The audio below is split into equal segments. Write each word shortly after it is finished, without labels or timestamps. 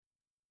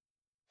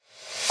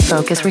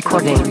Focus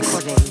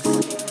Recordings.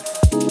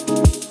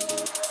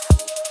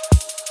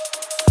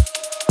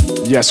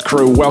 Yes,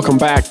 crew, welcome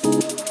back.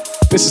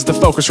 This is the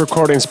Focus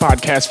Recordings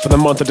podcast for the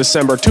month of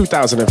December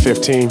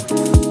 2015.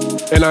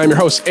 And I'm your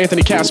host,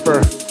 Anthony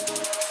Casper.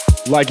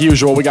 Like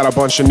usual, we got a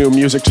bunch of new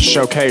music to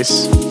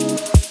showcase.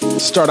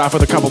 Start off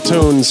with a couple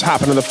tunes,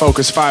 hop into the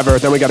Focus Fiver,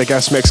 then we got a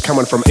guest mix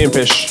coming from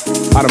Impish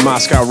out of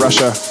Moscow,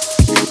 Russia.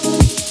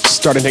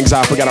 Starting things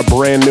off, we got a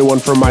brand new one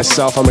from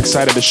myself I'm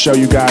excited to show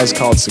you guys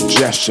called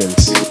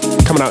Suggestions.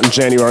 Coming out in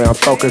January on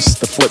Focus,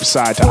 the flip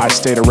side to I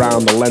Stayed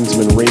Around, the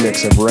Lensman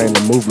remix of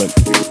Random Movement.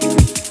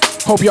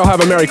 Hope y'all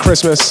have a Merry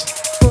Christmas.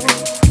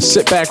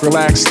 Sit back,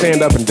 relax,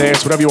 stand up and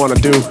dance, whatever you want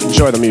to do.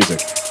 Enjoy the music.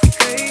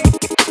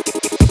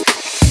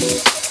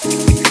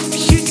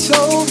 She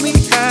told me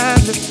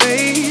at the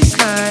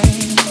baseline,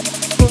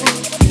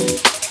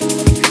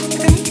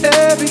 and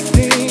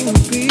everything will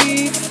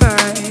be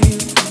fine.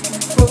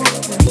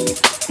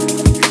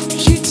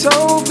 She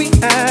told me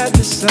at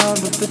the sound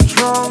of the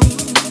drum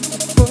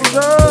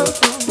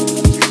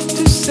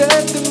to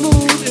set the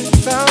mood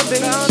and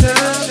foundation.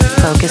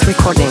 Focus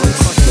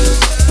Recordings.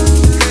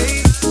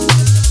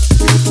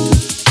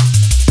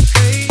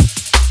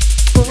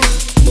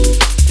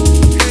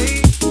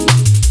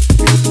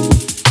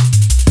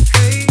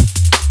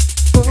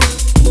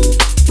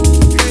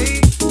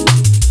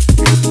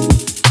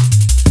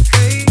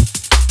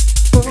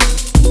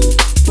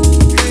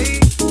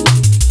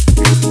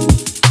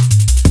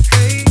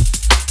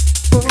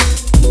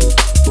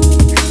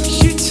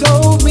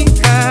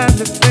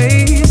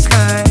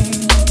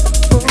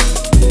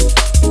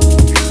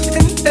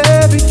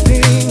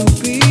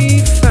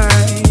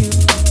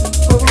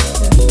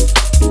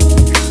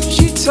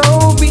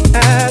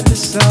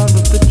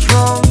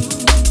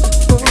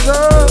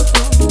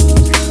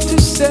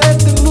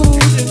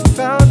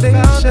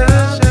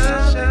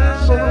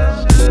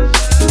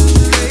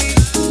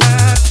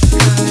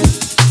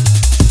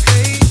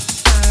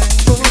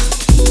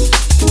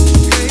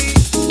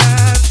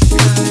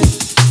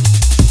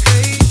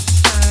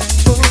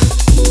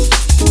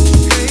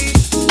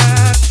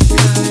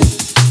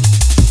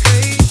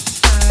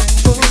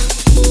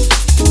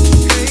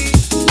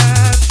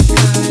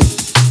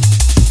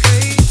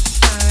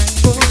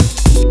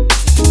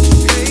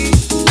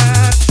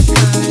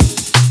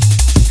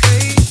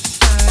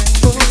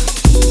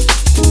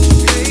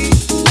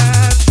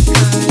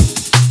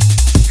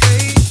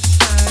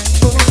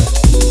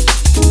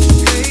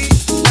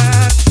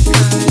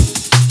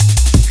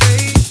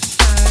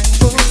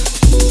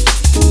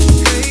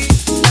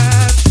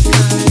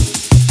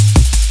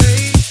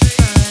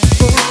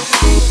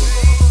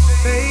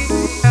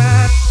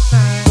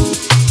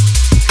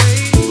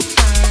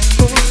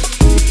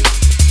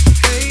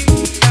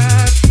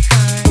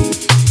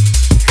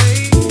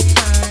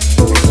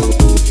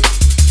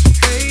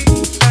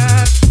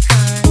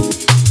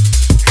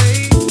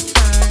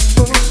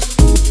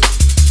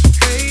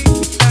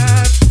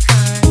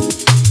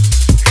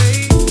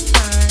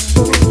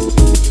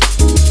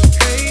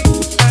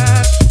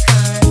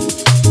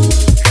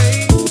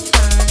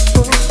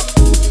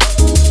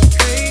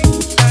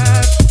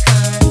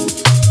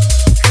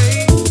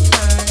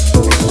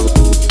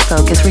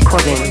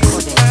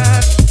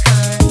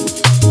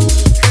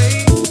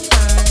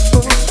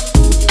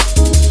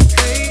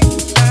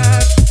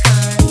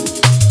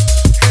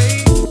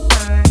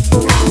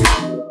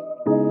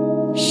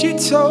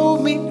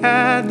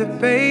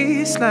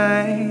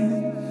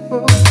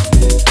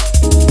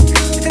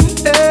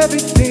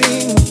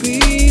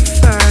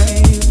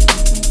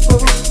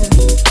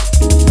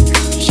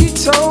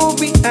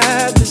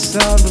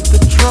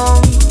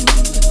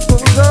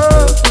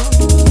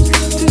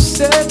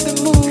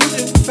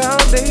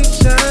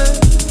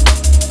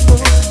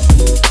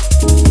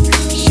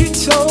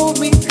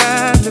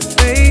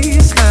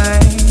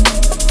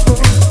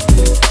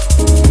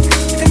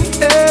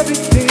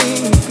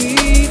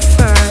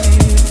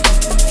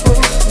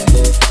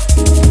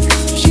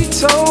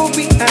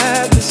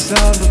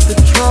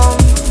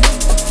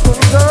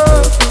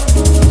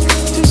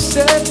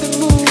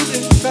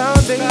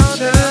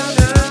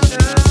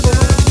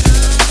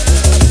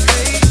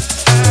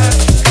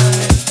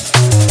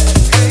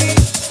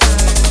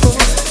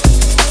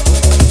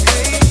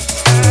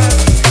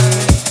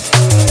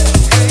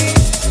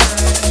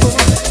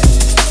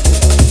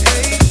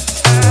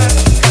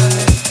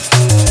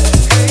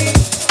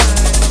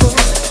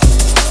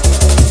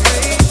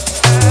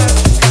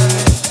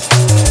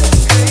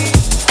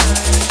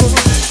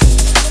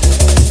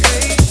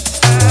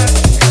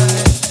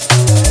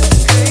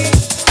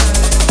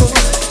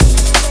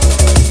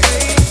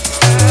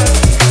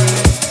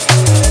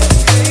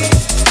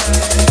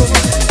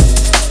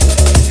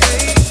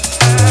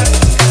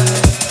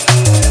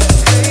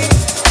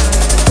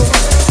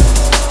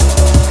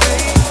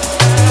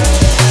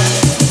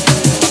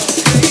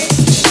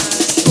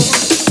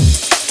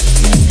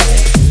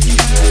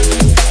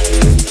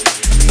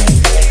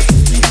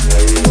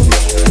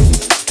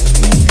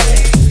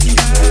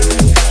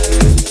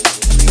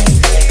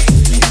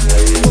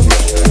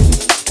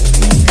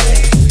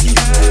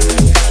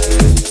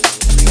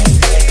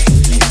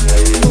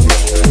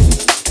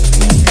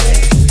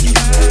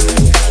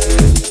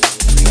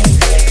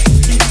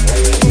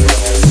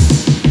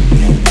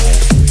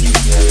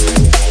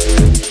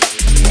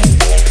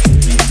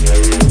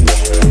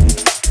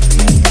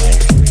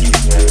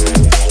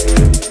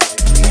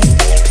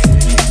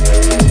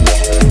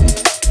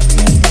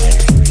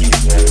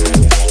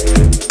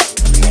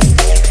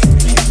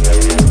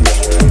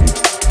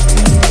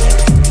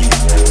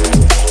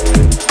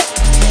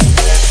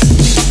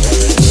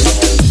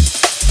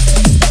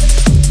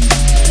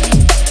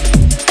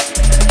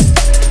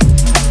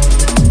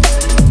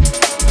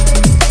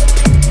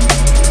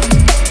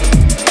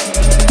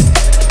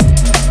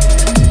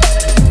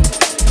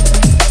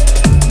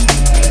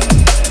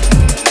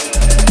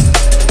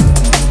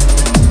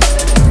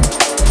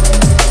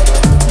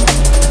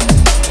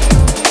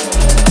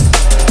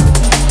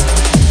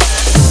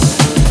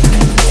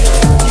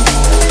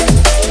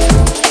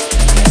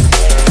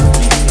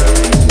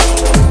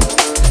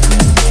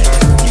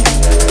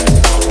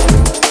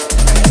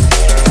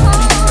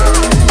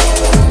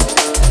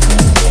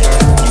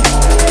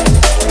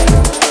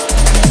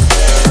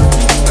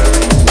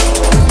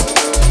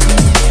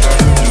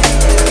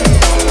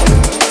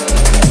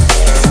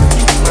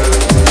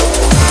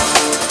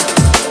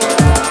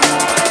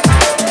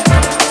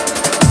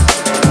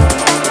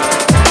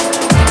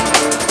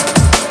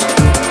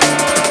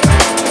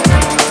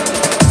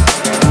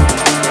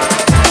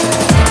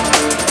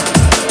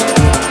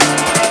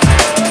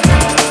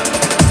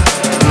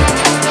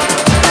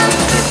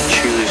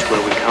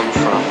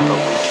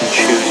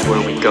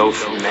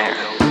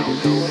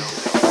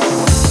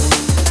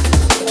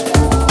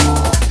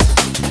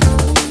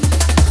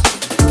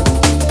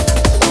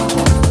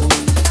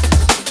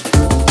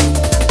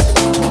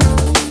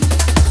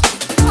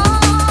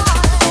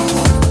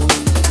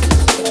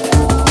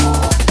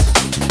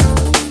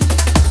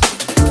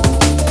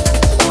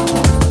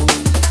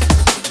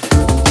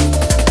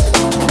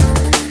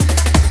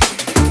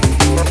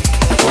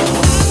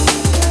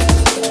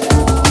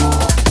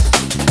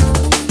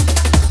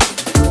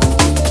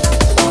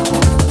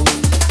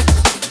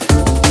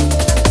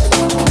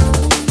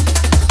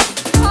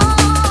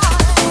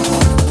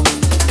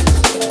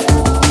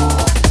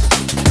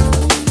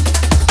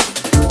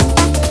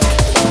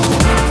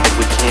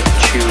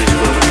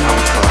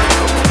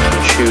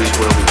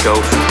 go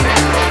from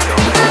there.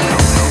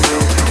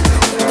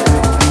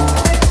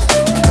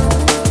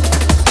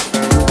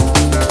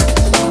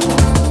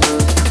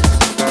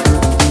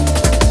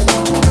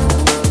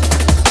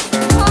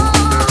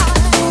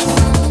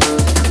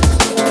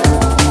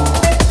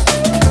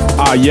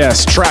 Ah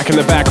yes, track in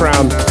the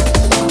background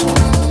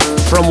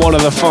from one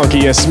of the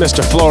funkiest,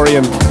 Mr.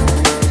 Florian,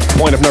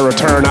 Point of No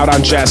Return, out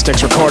on Jazz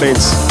Sticks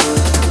Recordings.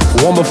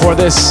 One before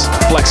this,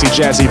 Flexi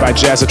Jazzy by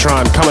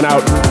Jazzatron, coming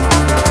out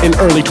in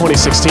early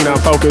 2016 on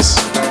Focus.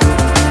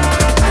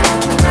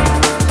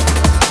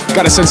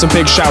 Gotta send some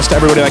big shouts to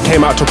everybody that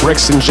came out to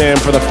Brixton Jam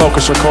for the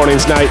Focus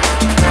Recordings night.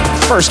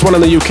 First one in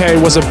the UK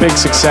was a big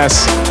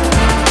success.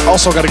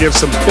 Also gotta give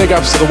some big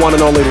ups to the one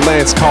and only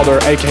Lance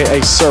Calder,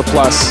 aka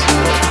Surplus,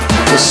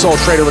 with Soul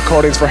Trader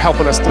Recordings for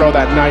helping us throw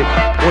that night.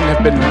 Wouldn't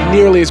have been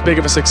nearly as big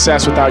of a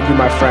success without you,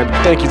 my friend.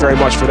 Thank you very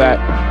much for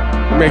that.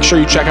 Make sure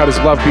you check out his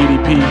Love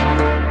BDP,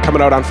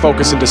 coming out on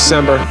Focus in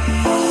December.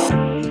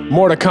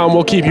 More to come,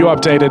 we'll keep you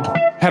updated.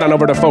 Head on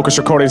over to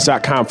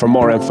focusrecordings.com for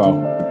more info.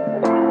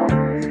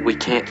 We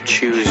can't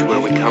choose where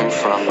we come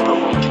from,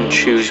 but we can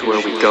choose where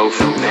we go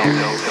from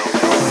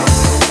there.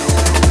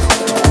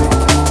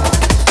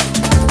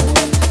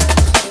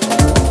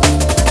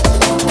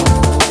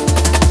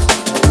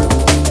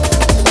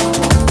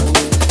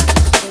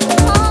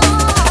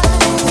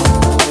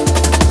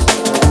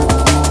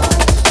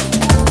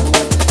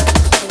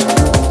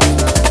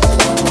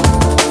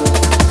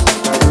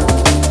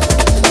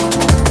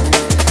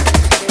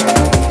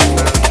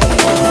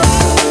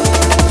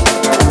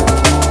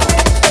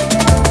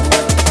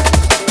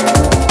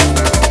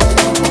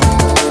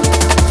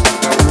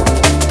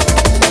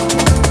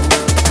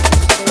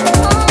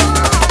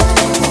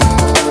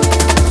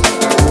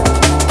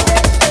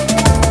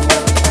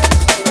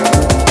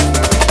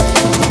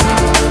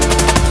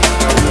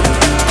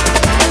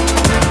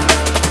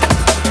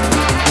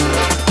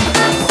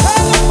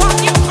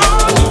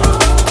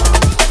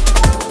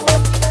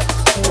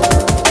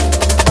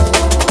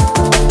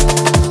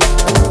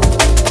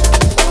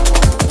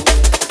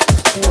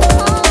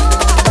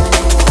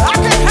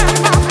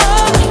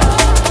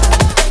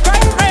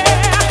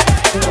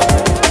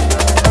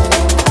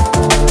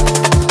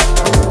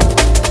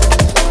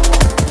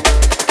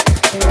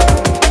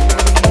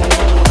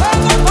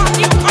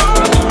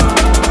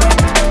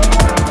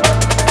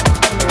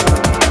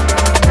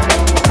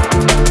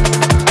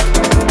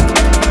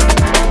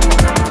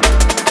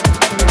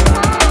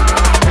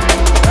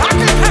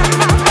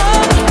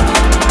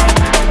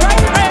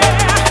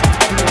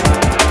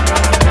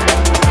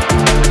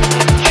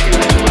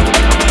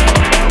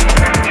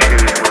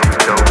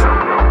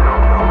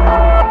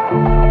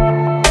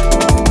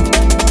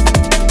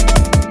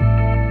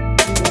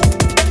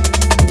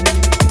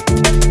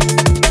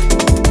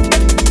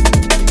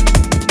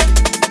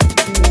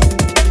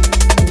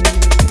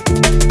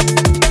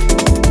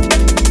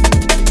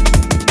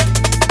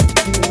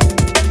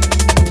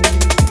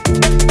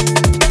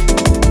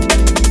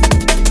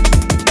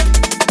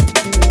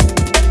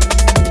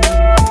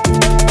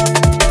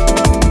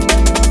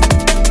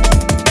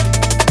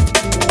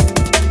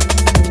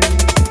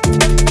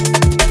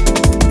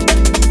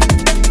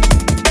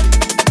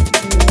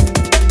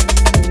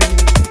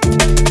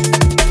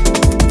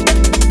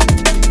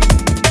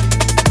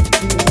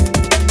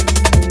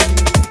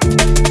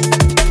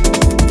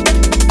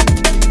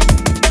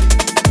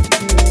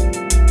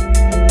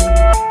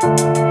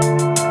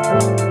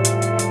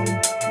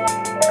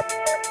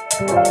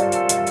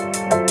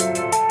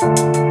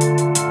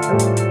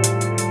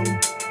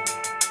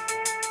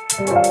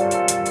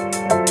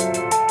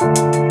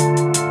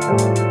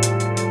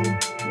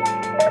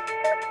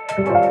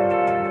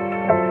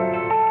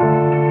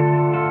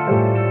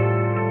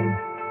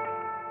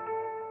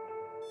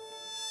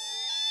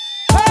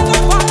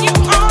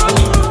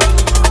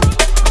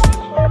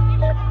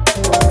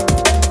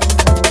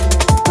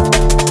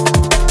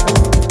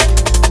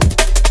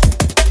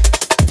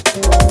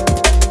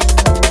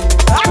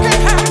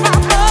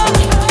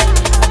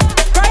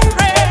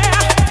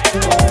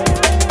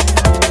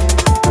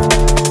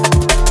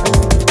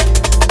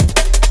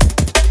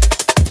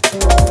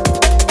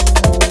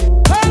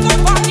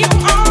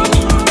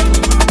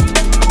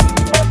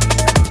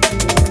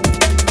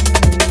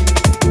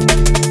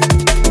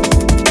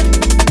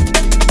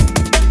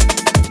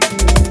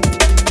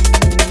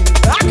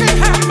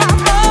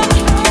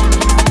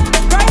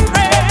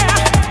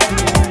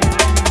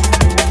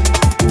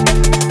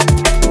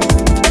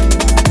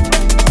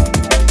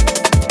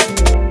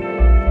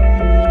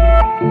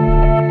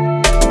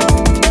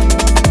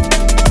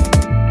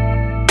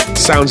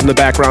 Sounds in the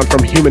background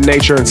from Human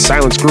Nature and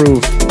Silence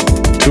Groove,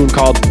 a tune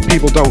called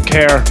People Don't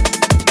Care.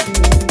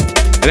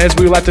 And as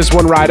we let this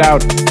one ride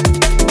out,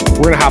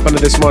 we're gonna hop into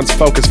this month's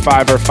Focus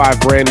 5 or 5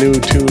 brand new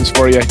tunes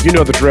for you. You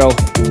know the drill.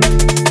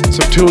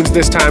 Some tunes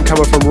this time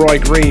coming from Roy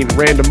Green,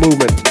 Random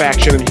Movement,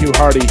 Faction, and Hugh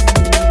Hardy.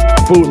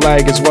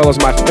 Bootleg, as well as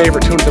my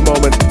favorite tune at the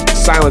moment,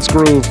 Silence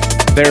Groove,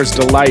 There's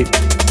Delight.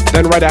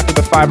 Then right after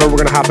the 5er,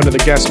 we're gonna hop into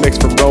the guest mix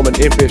from Roman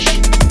Impish,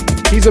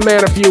 He's a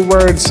man of few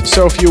words,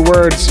 so few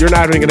words, you're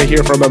not even gonna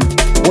hear from him.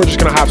 We're just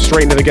gonna hop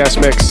straight into the guest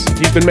mix.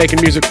 He's been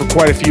making music for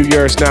quite a few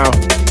years now,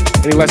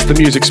 and he lets the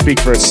music speak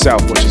for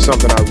itself, which is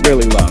something I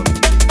really love.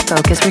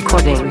 Focus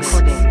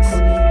Recordings.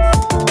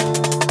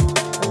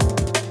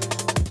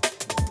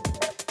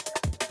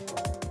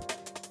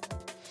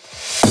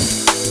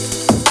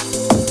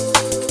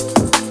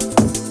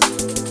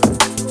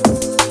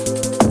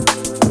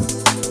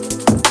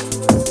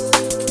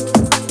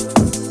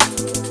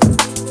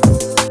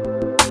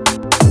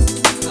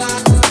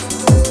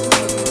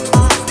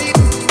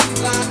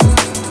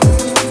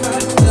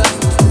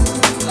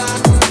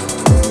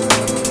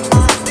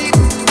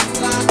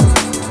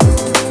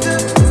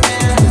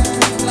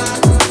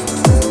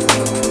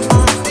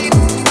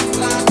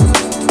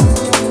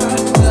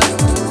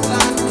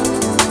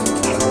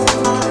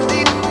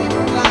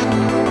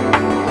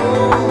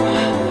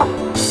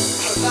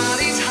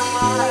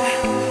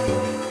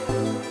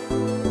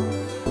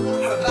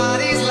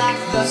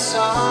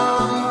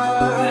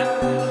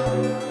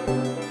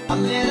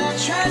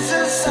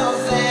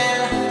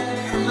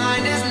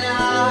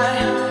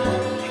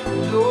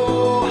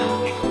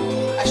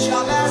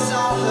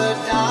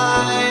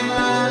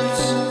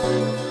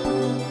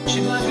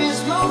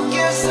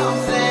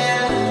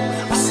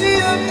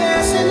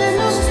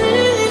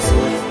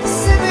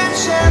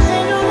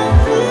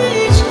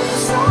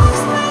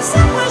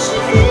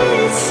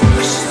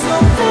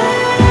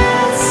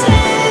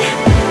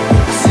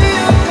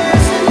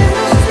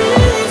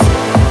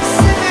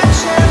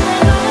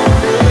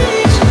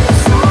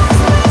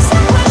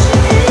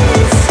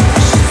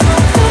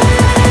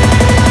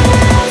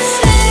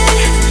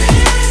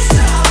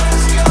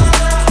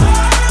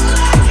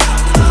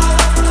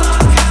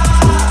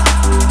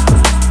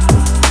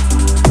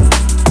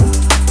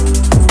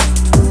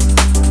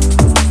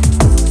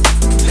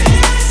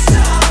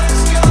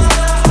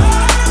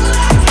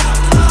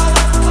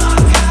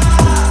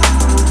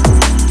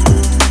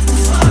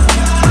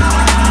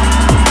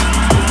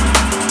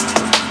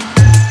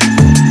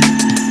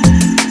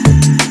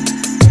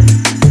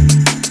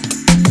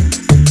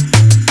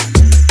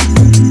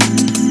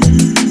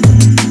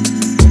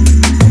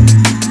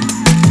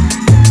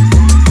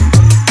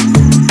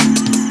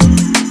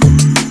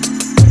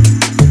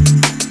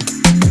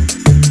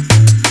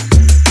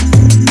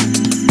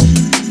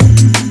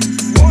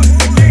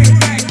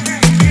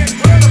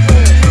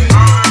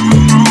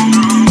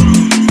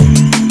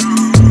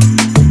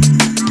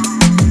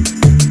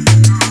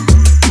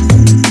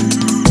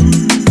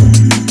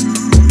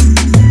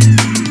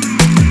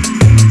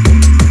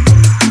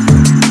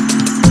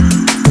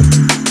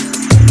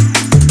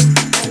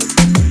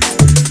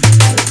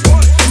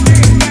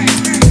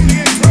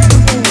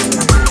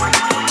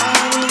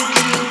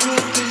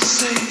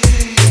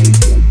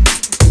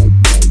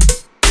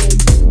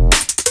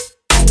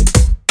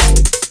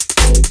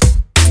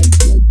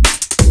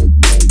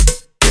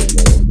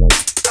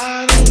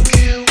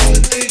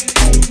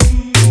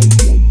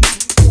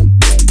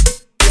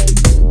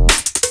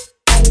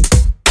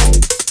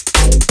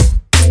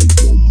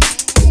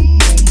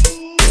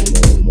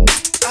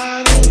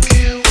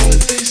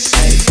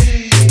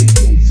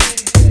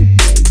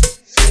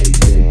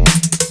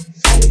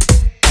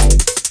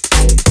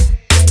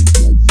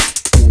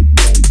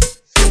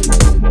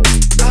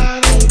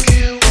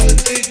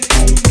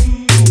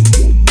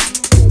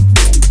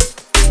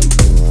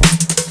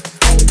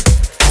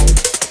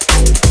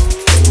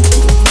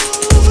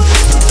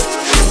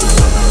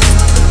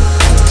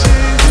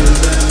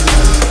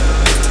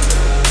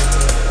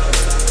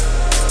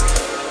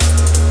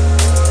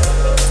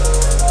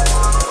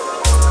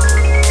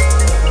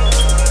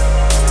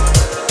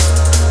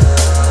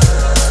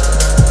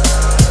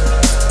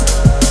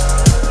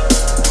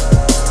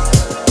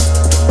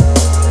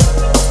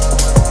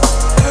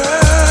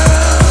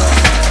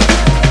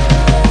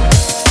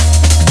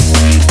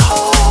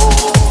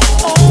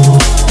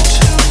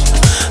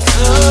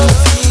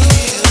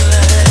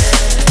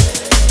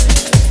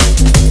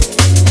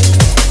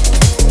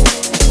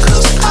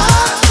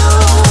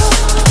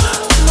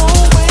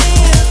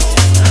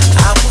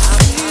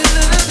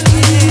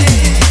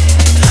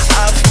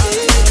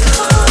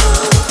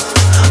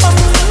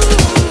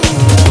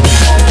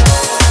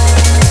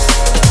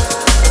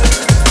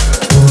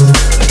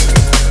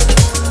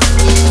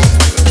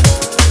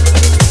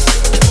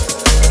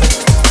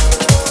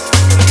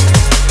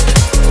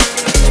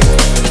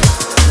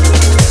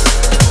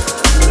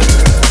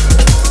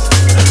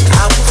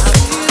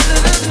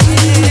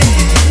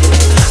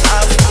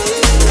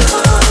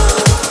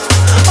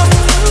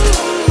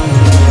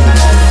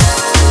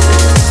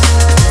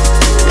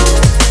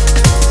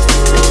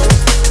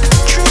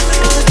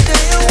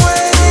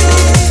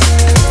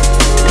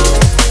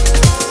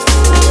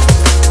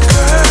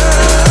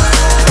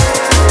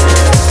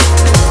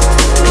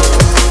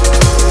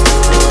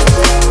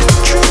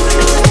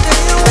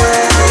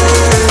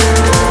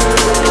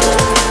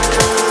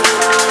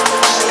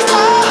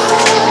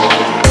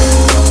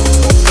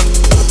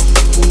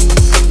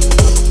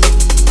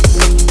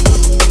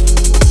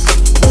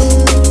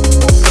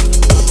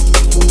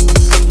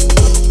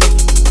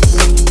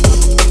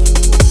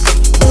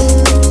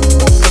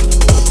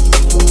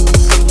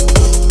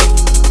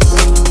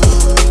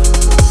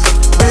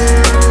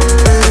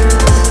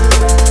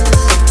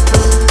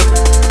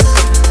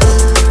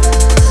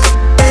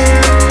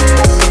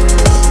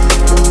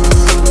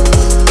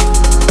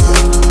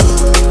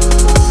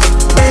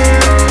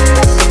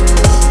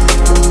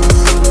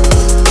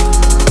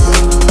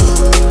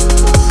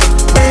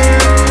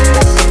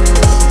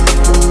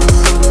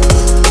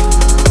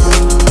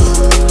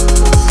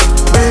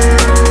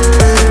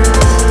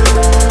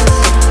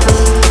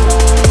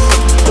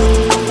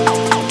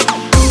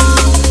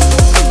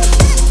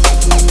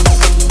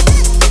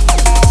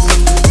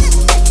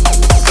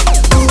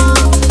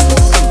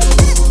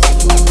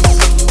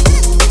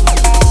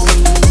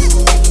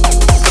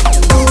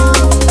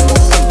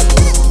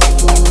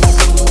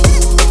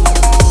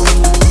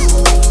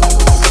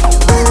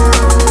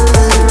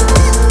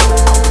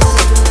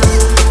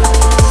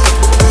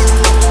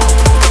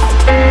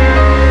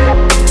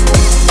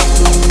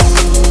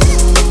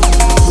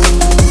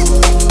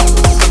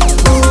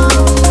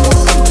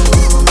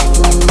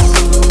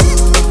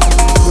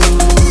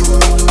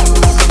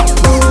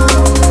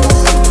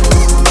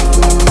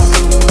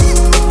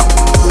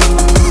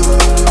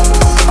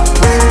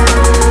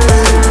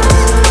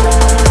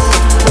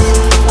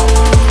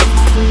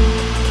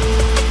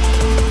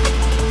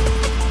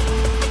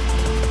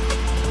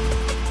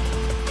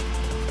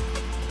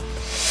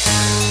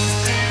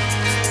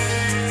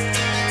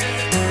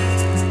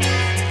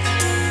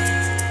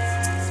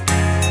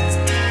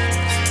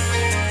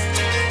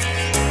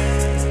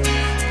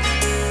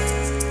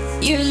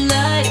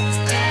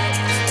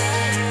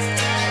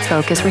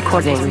 Focus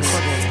Recordings.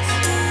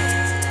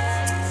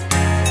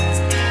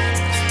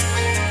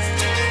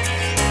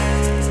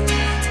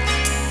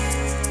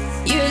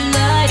 Your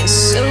light is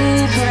so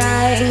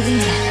bright.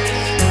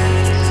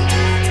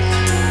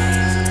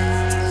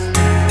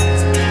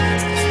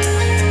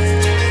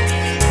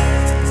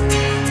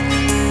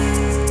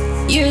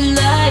 Your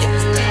light.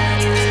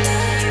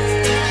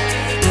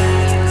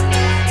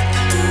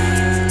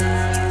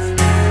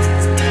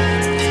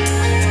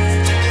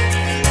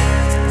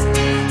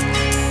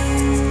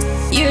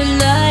 Your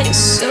light is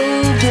so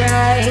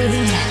bright.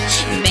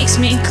 It makes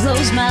me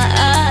close my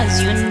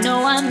eyes. You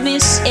know I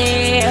miss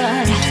it.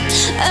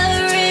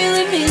 I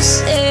really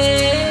miss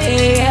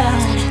it.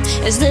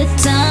 As the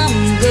time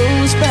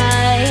goes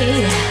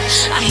by,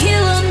 I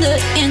heal on the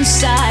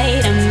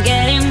inside. I'm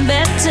getting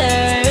better.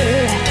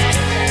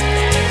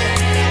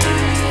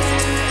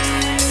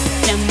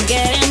 I'm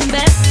getting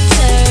better.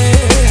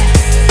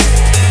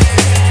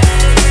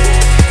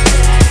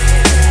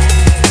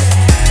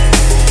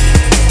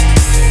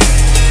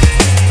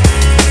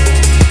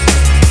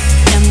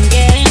 I'm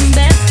getting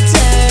better.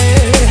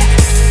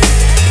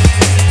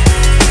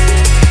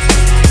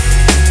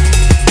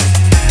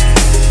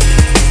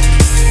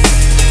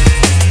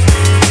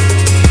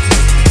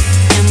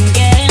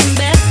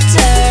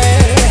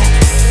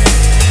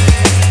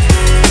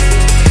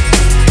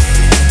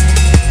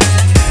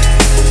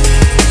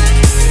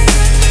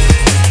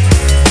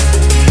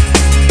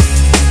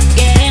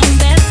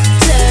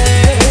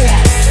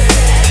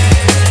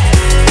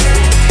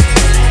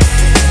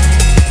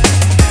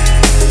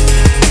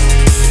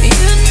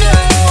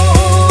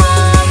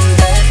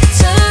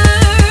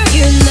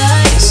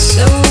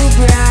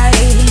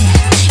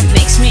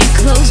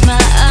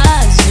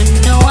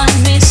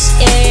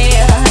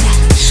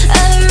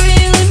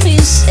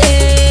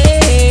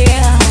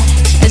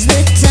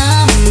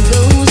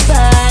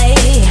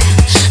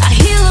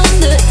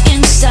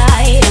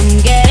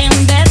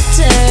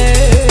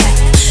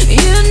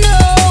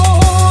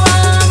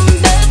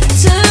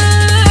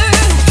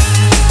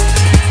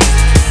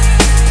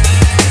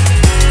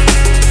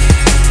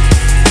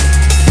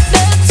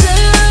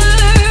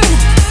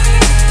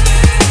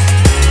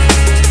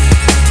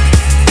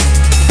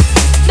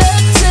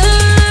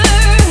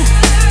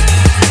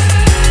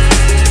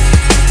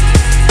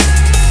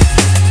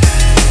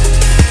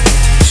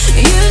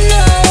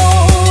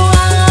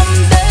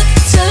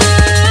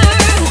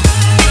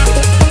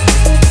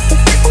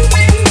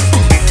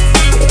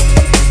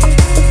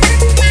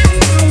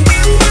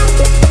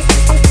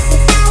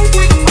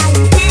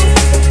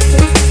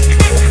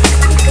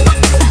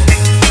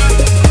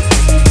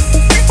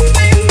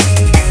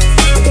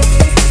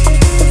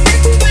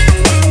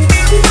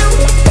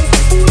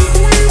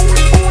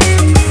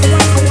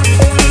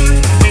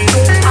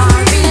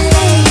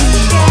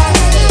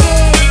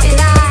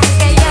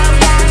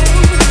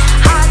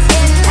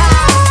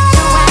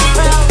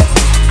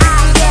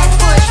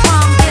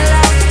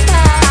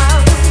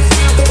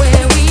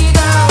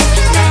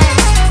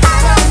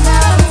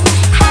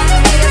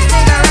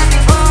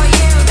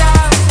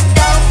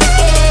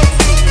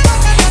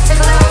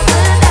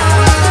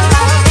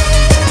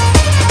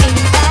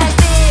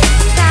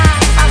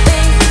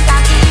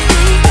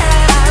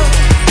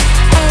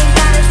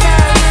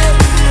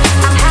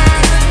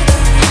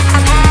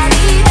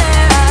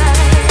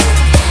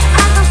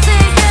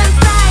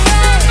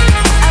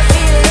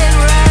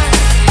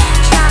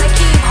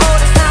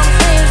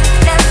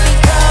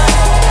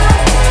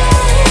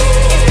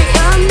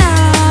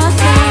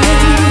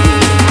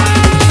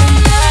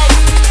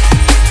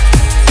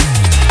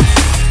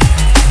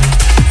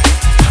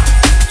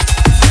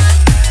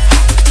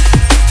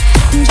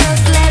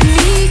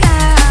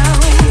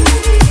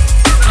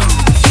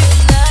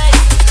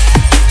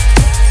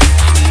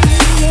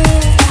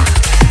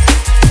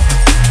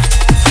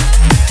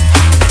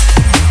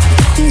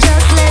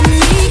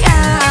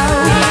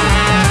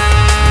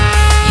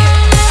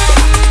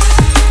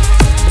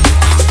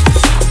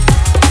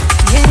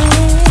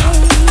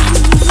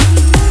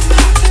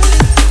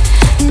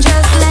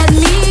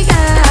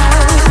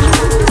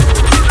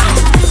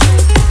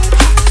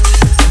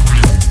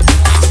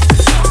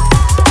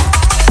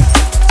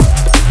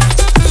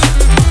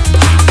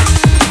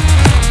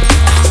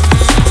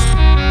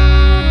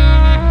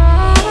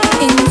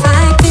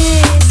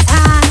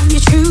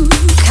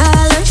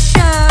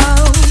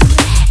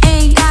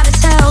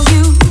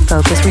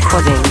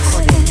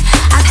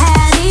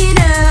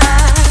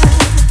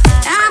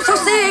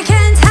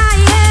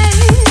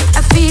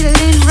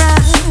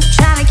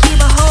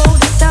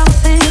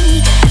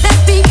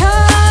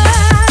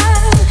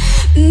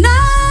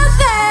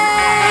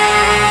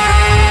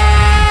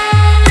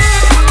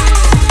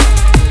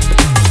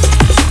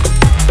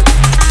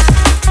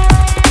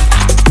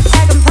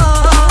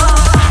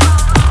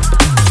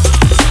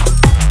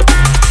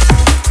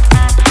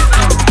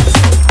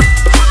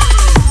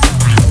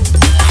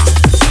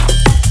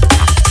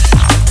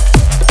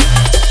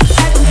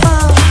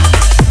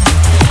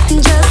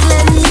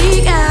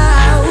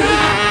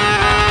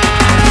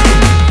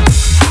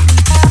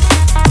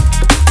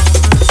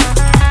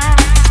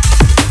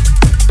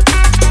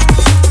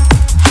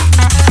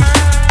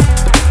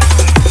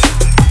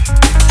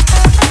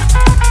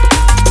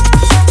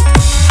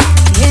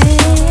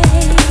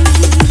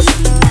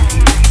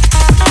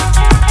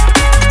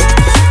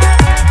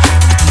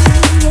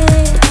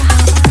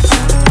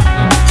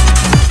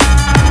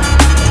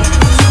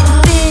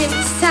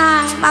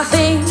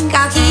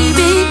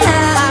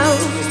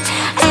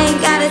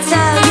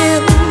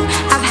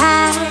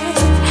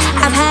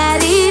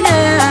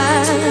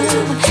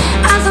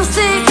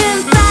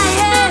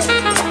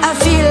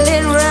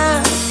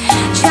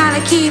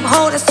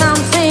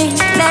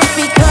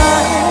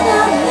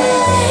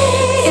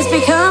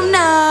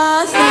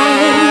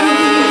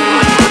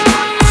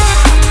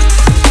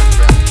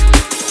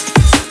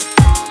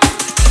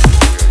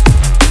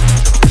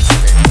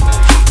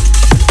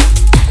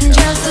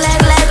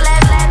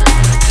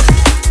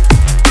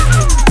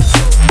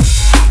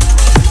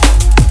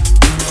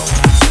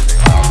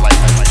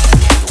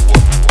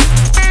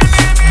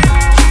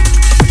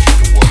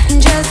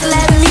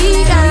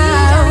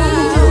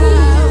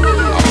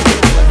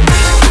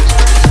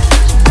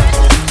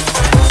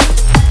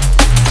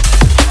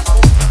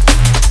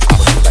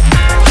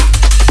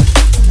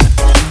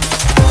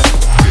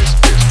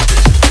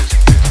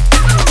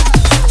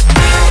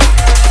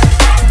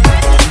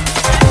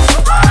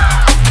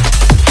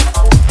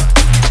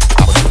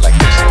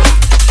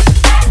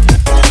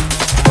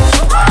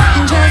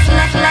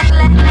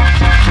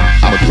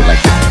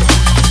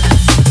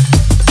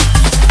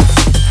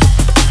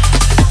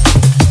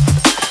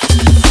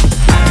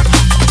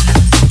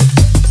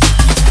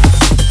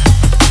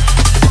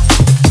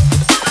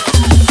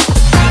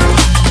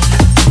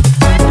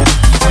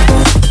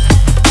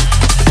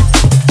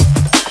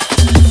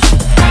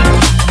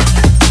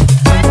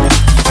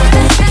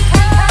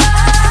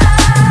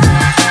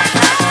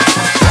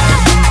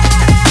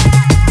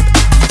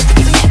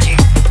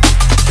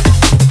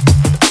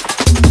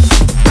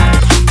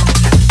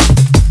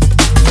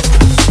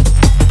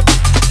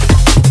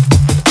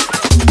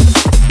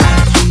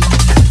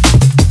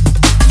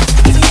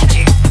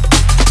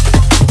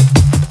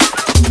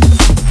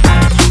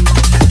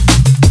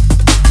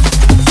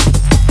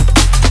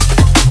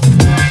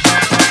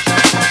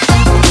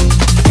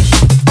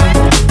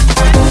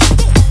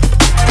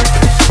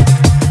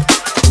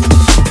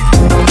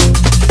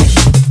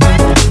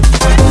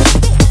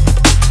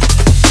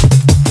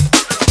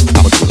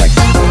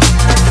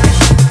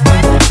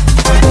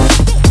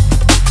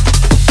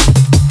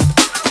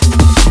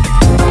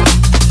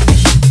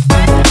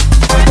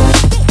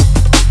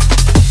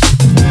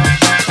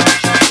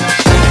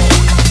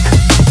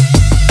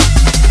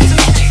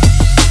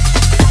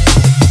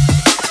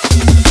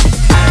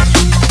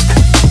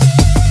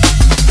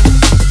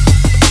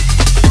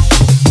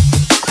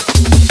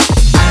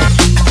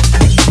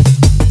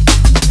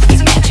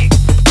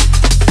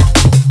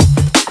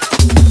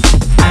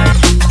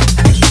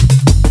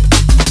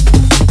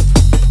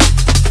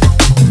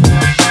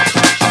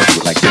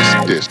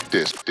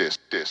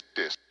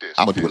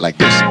 I'ma do it like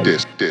this.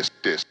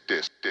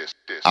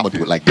 I'ma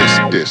do it like this.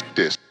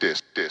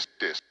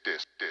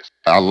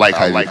 I like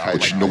how you like,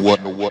 but you know what?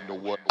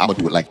 I'ma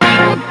do it like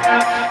that.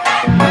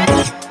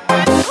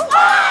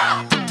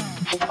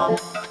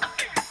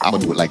 I'ma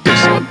do it like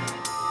this.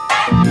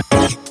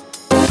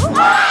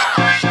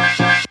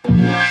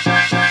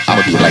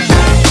 I'ma do it like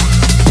this.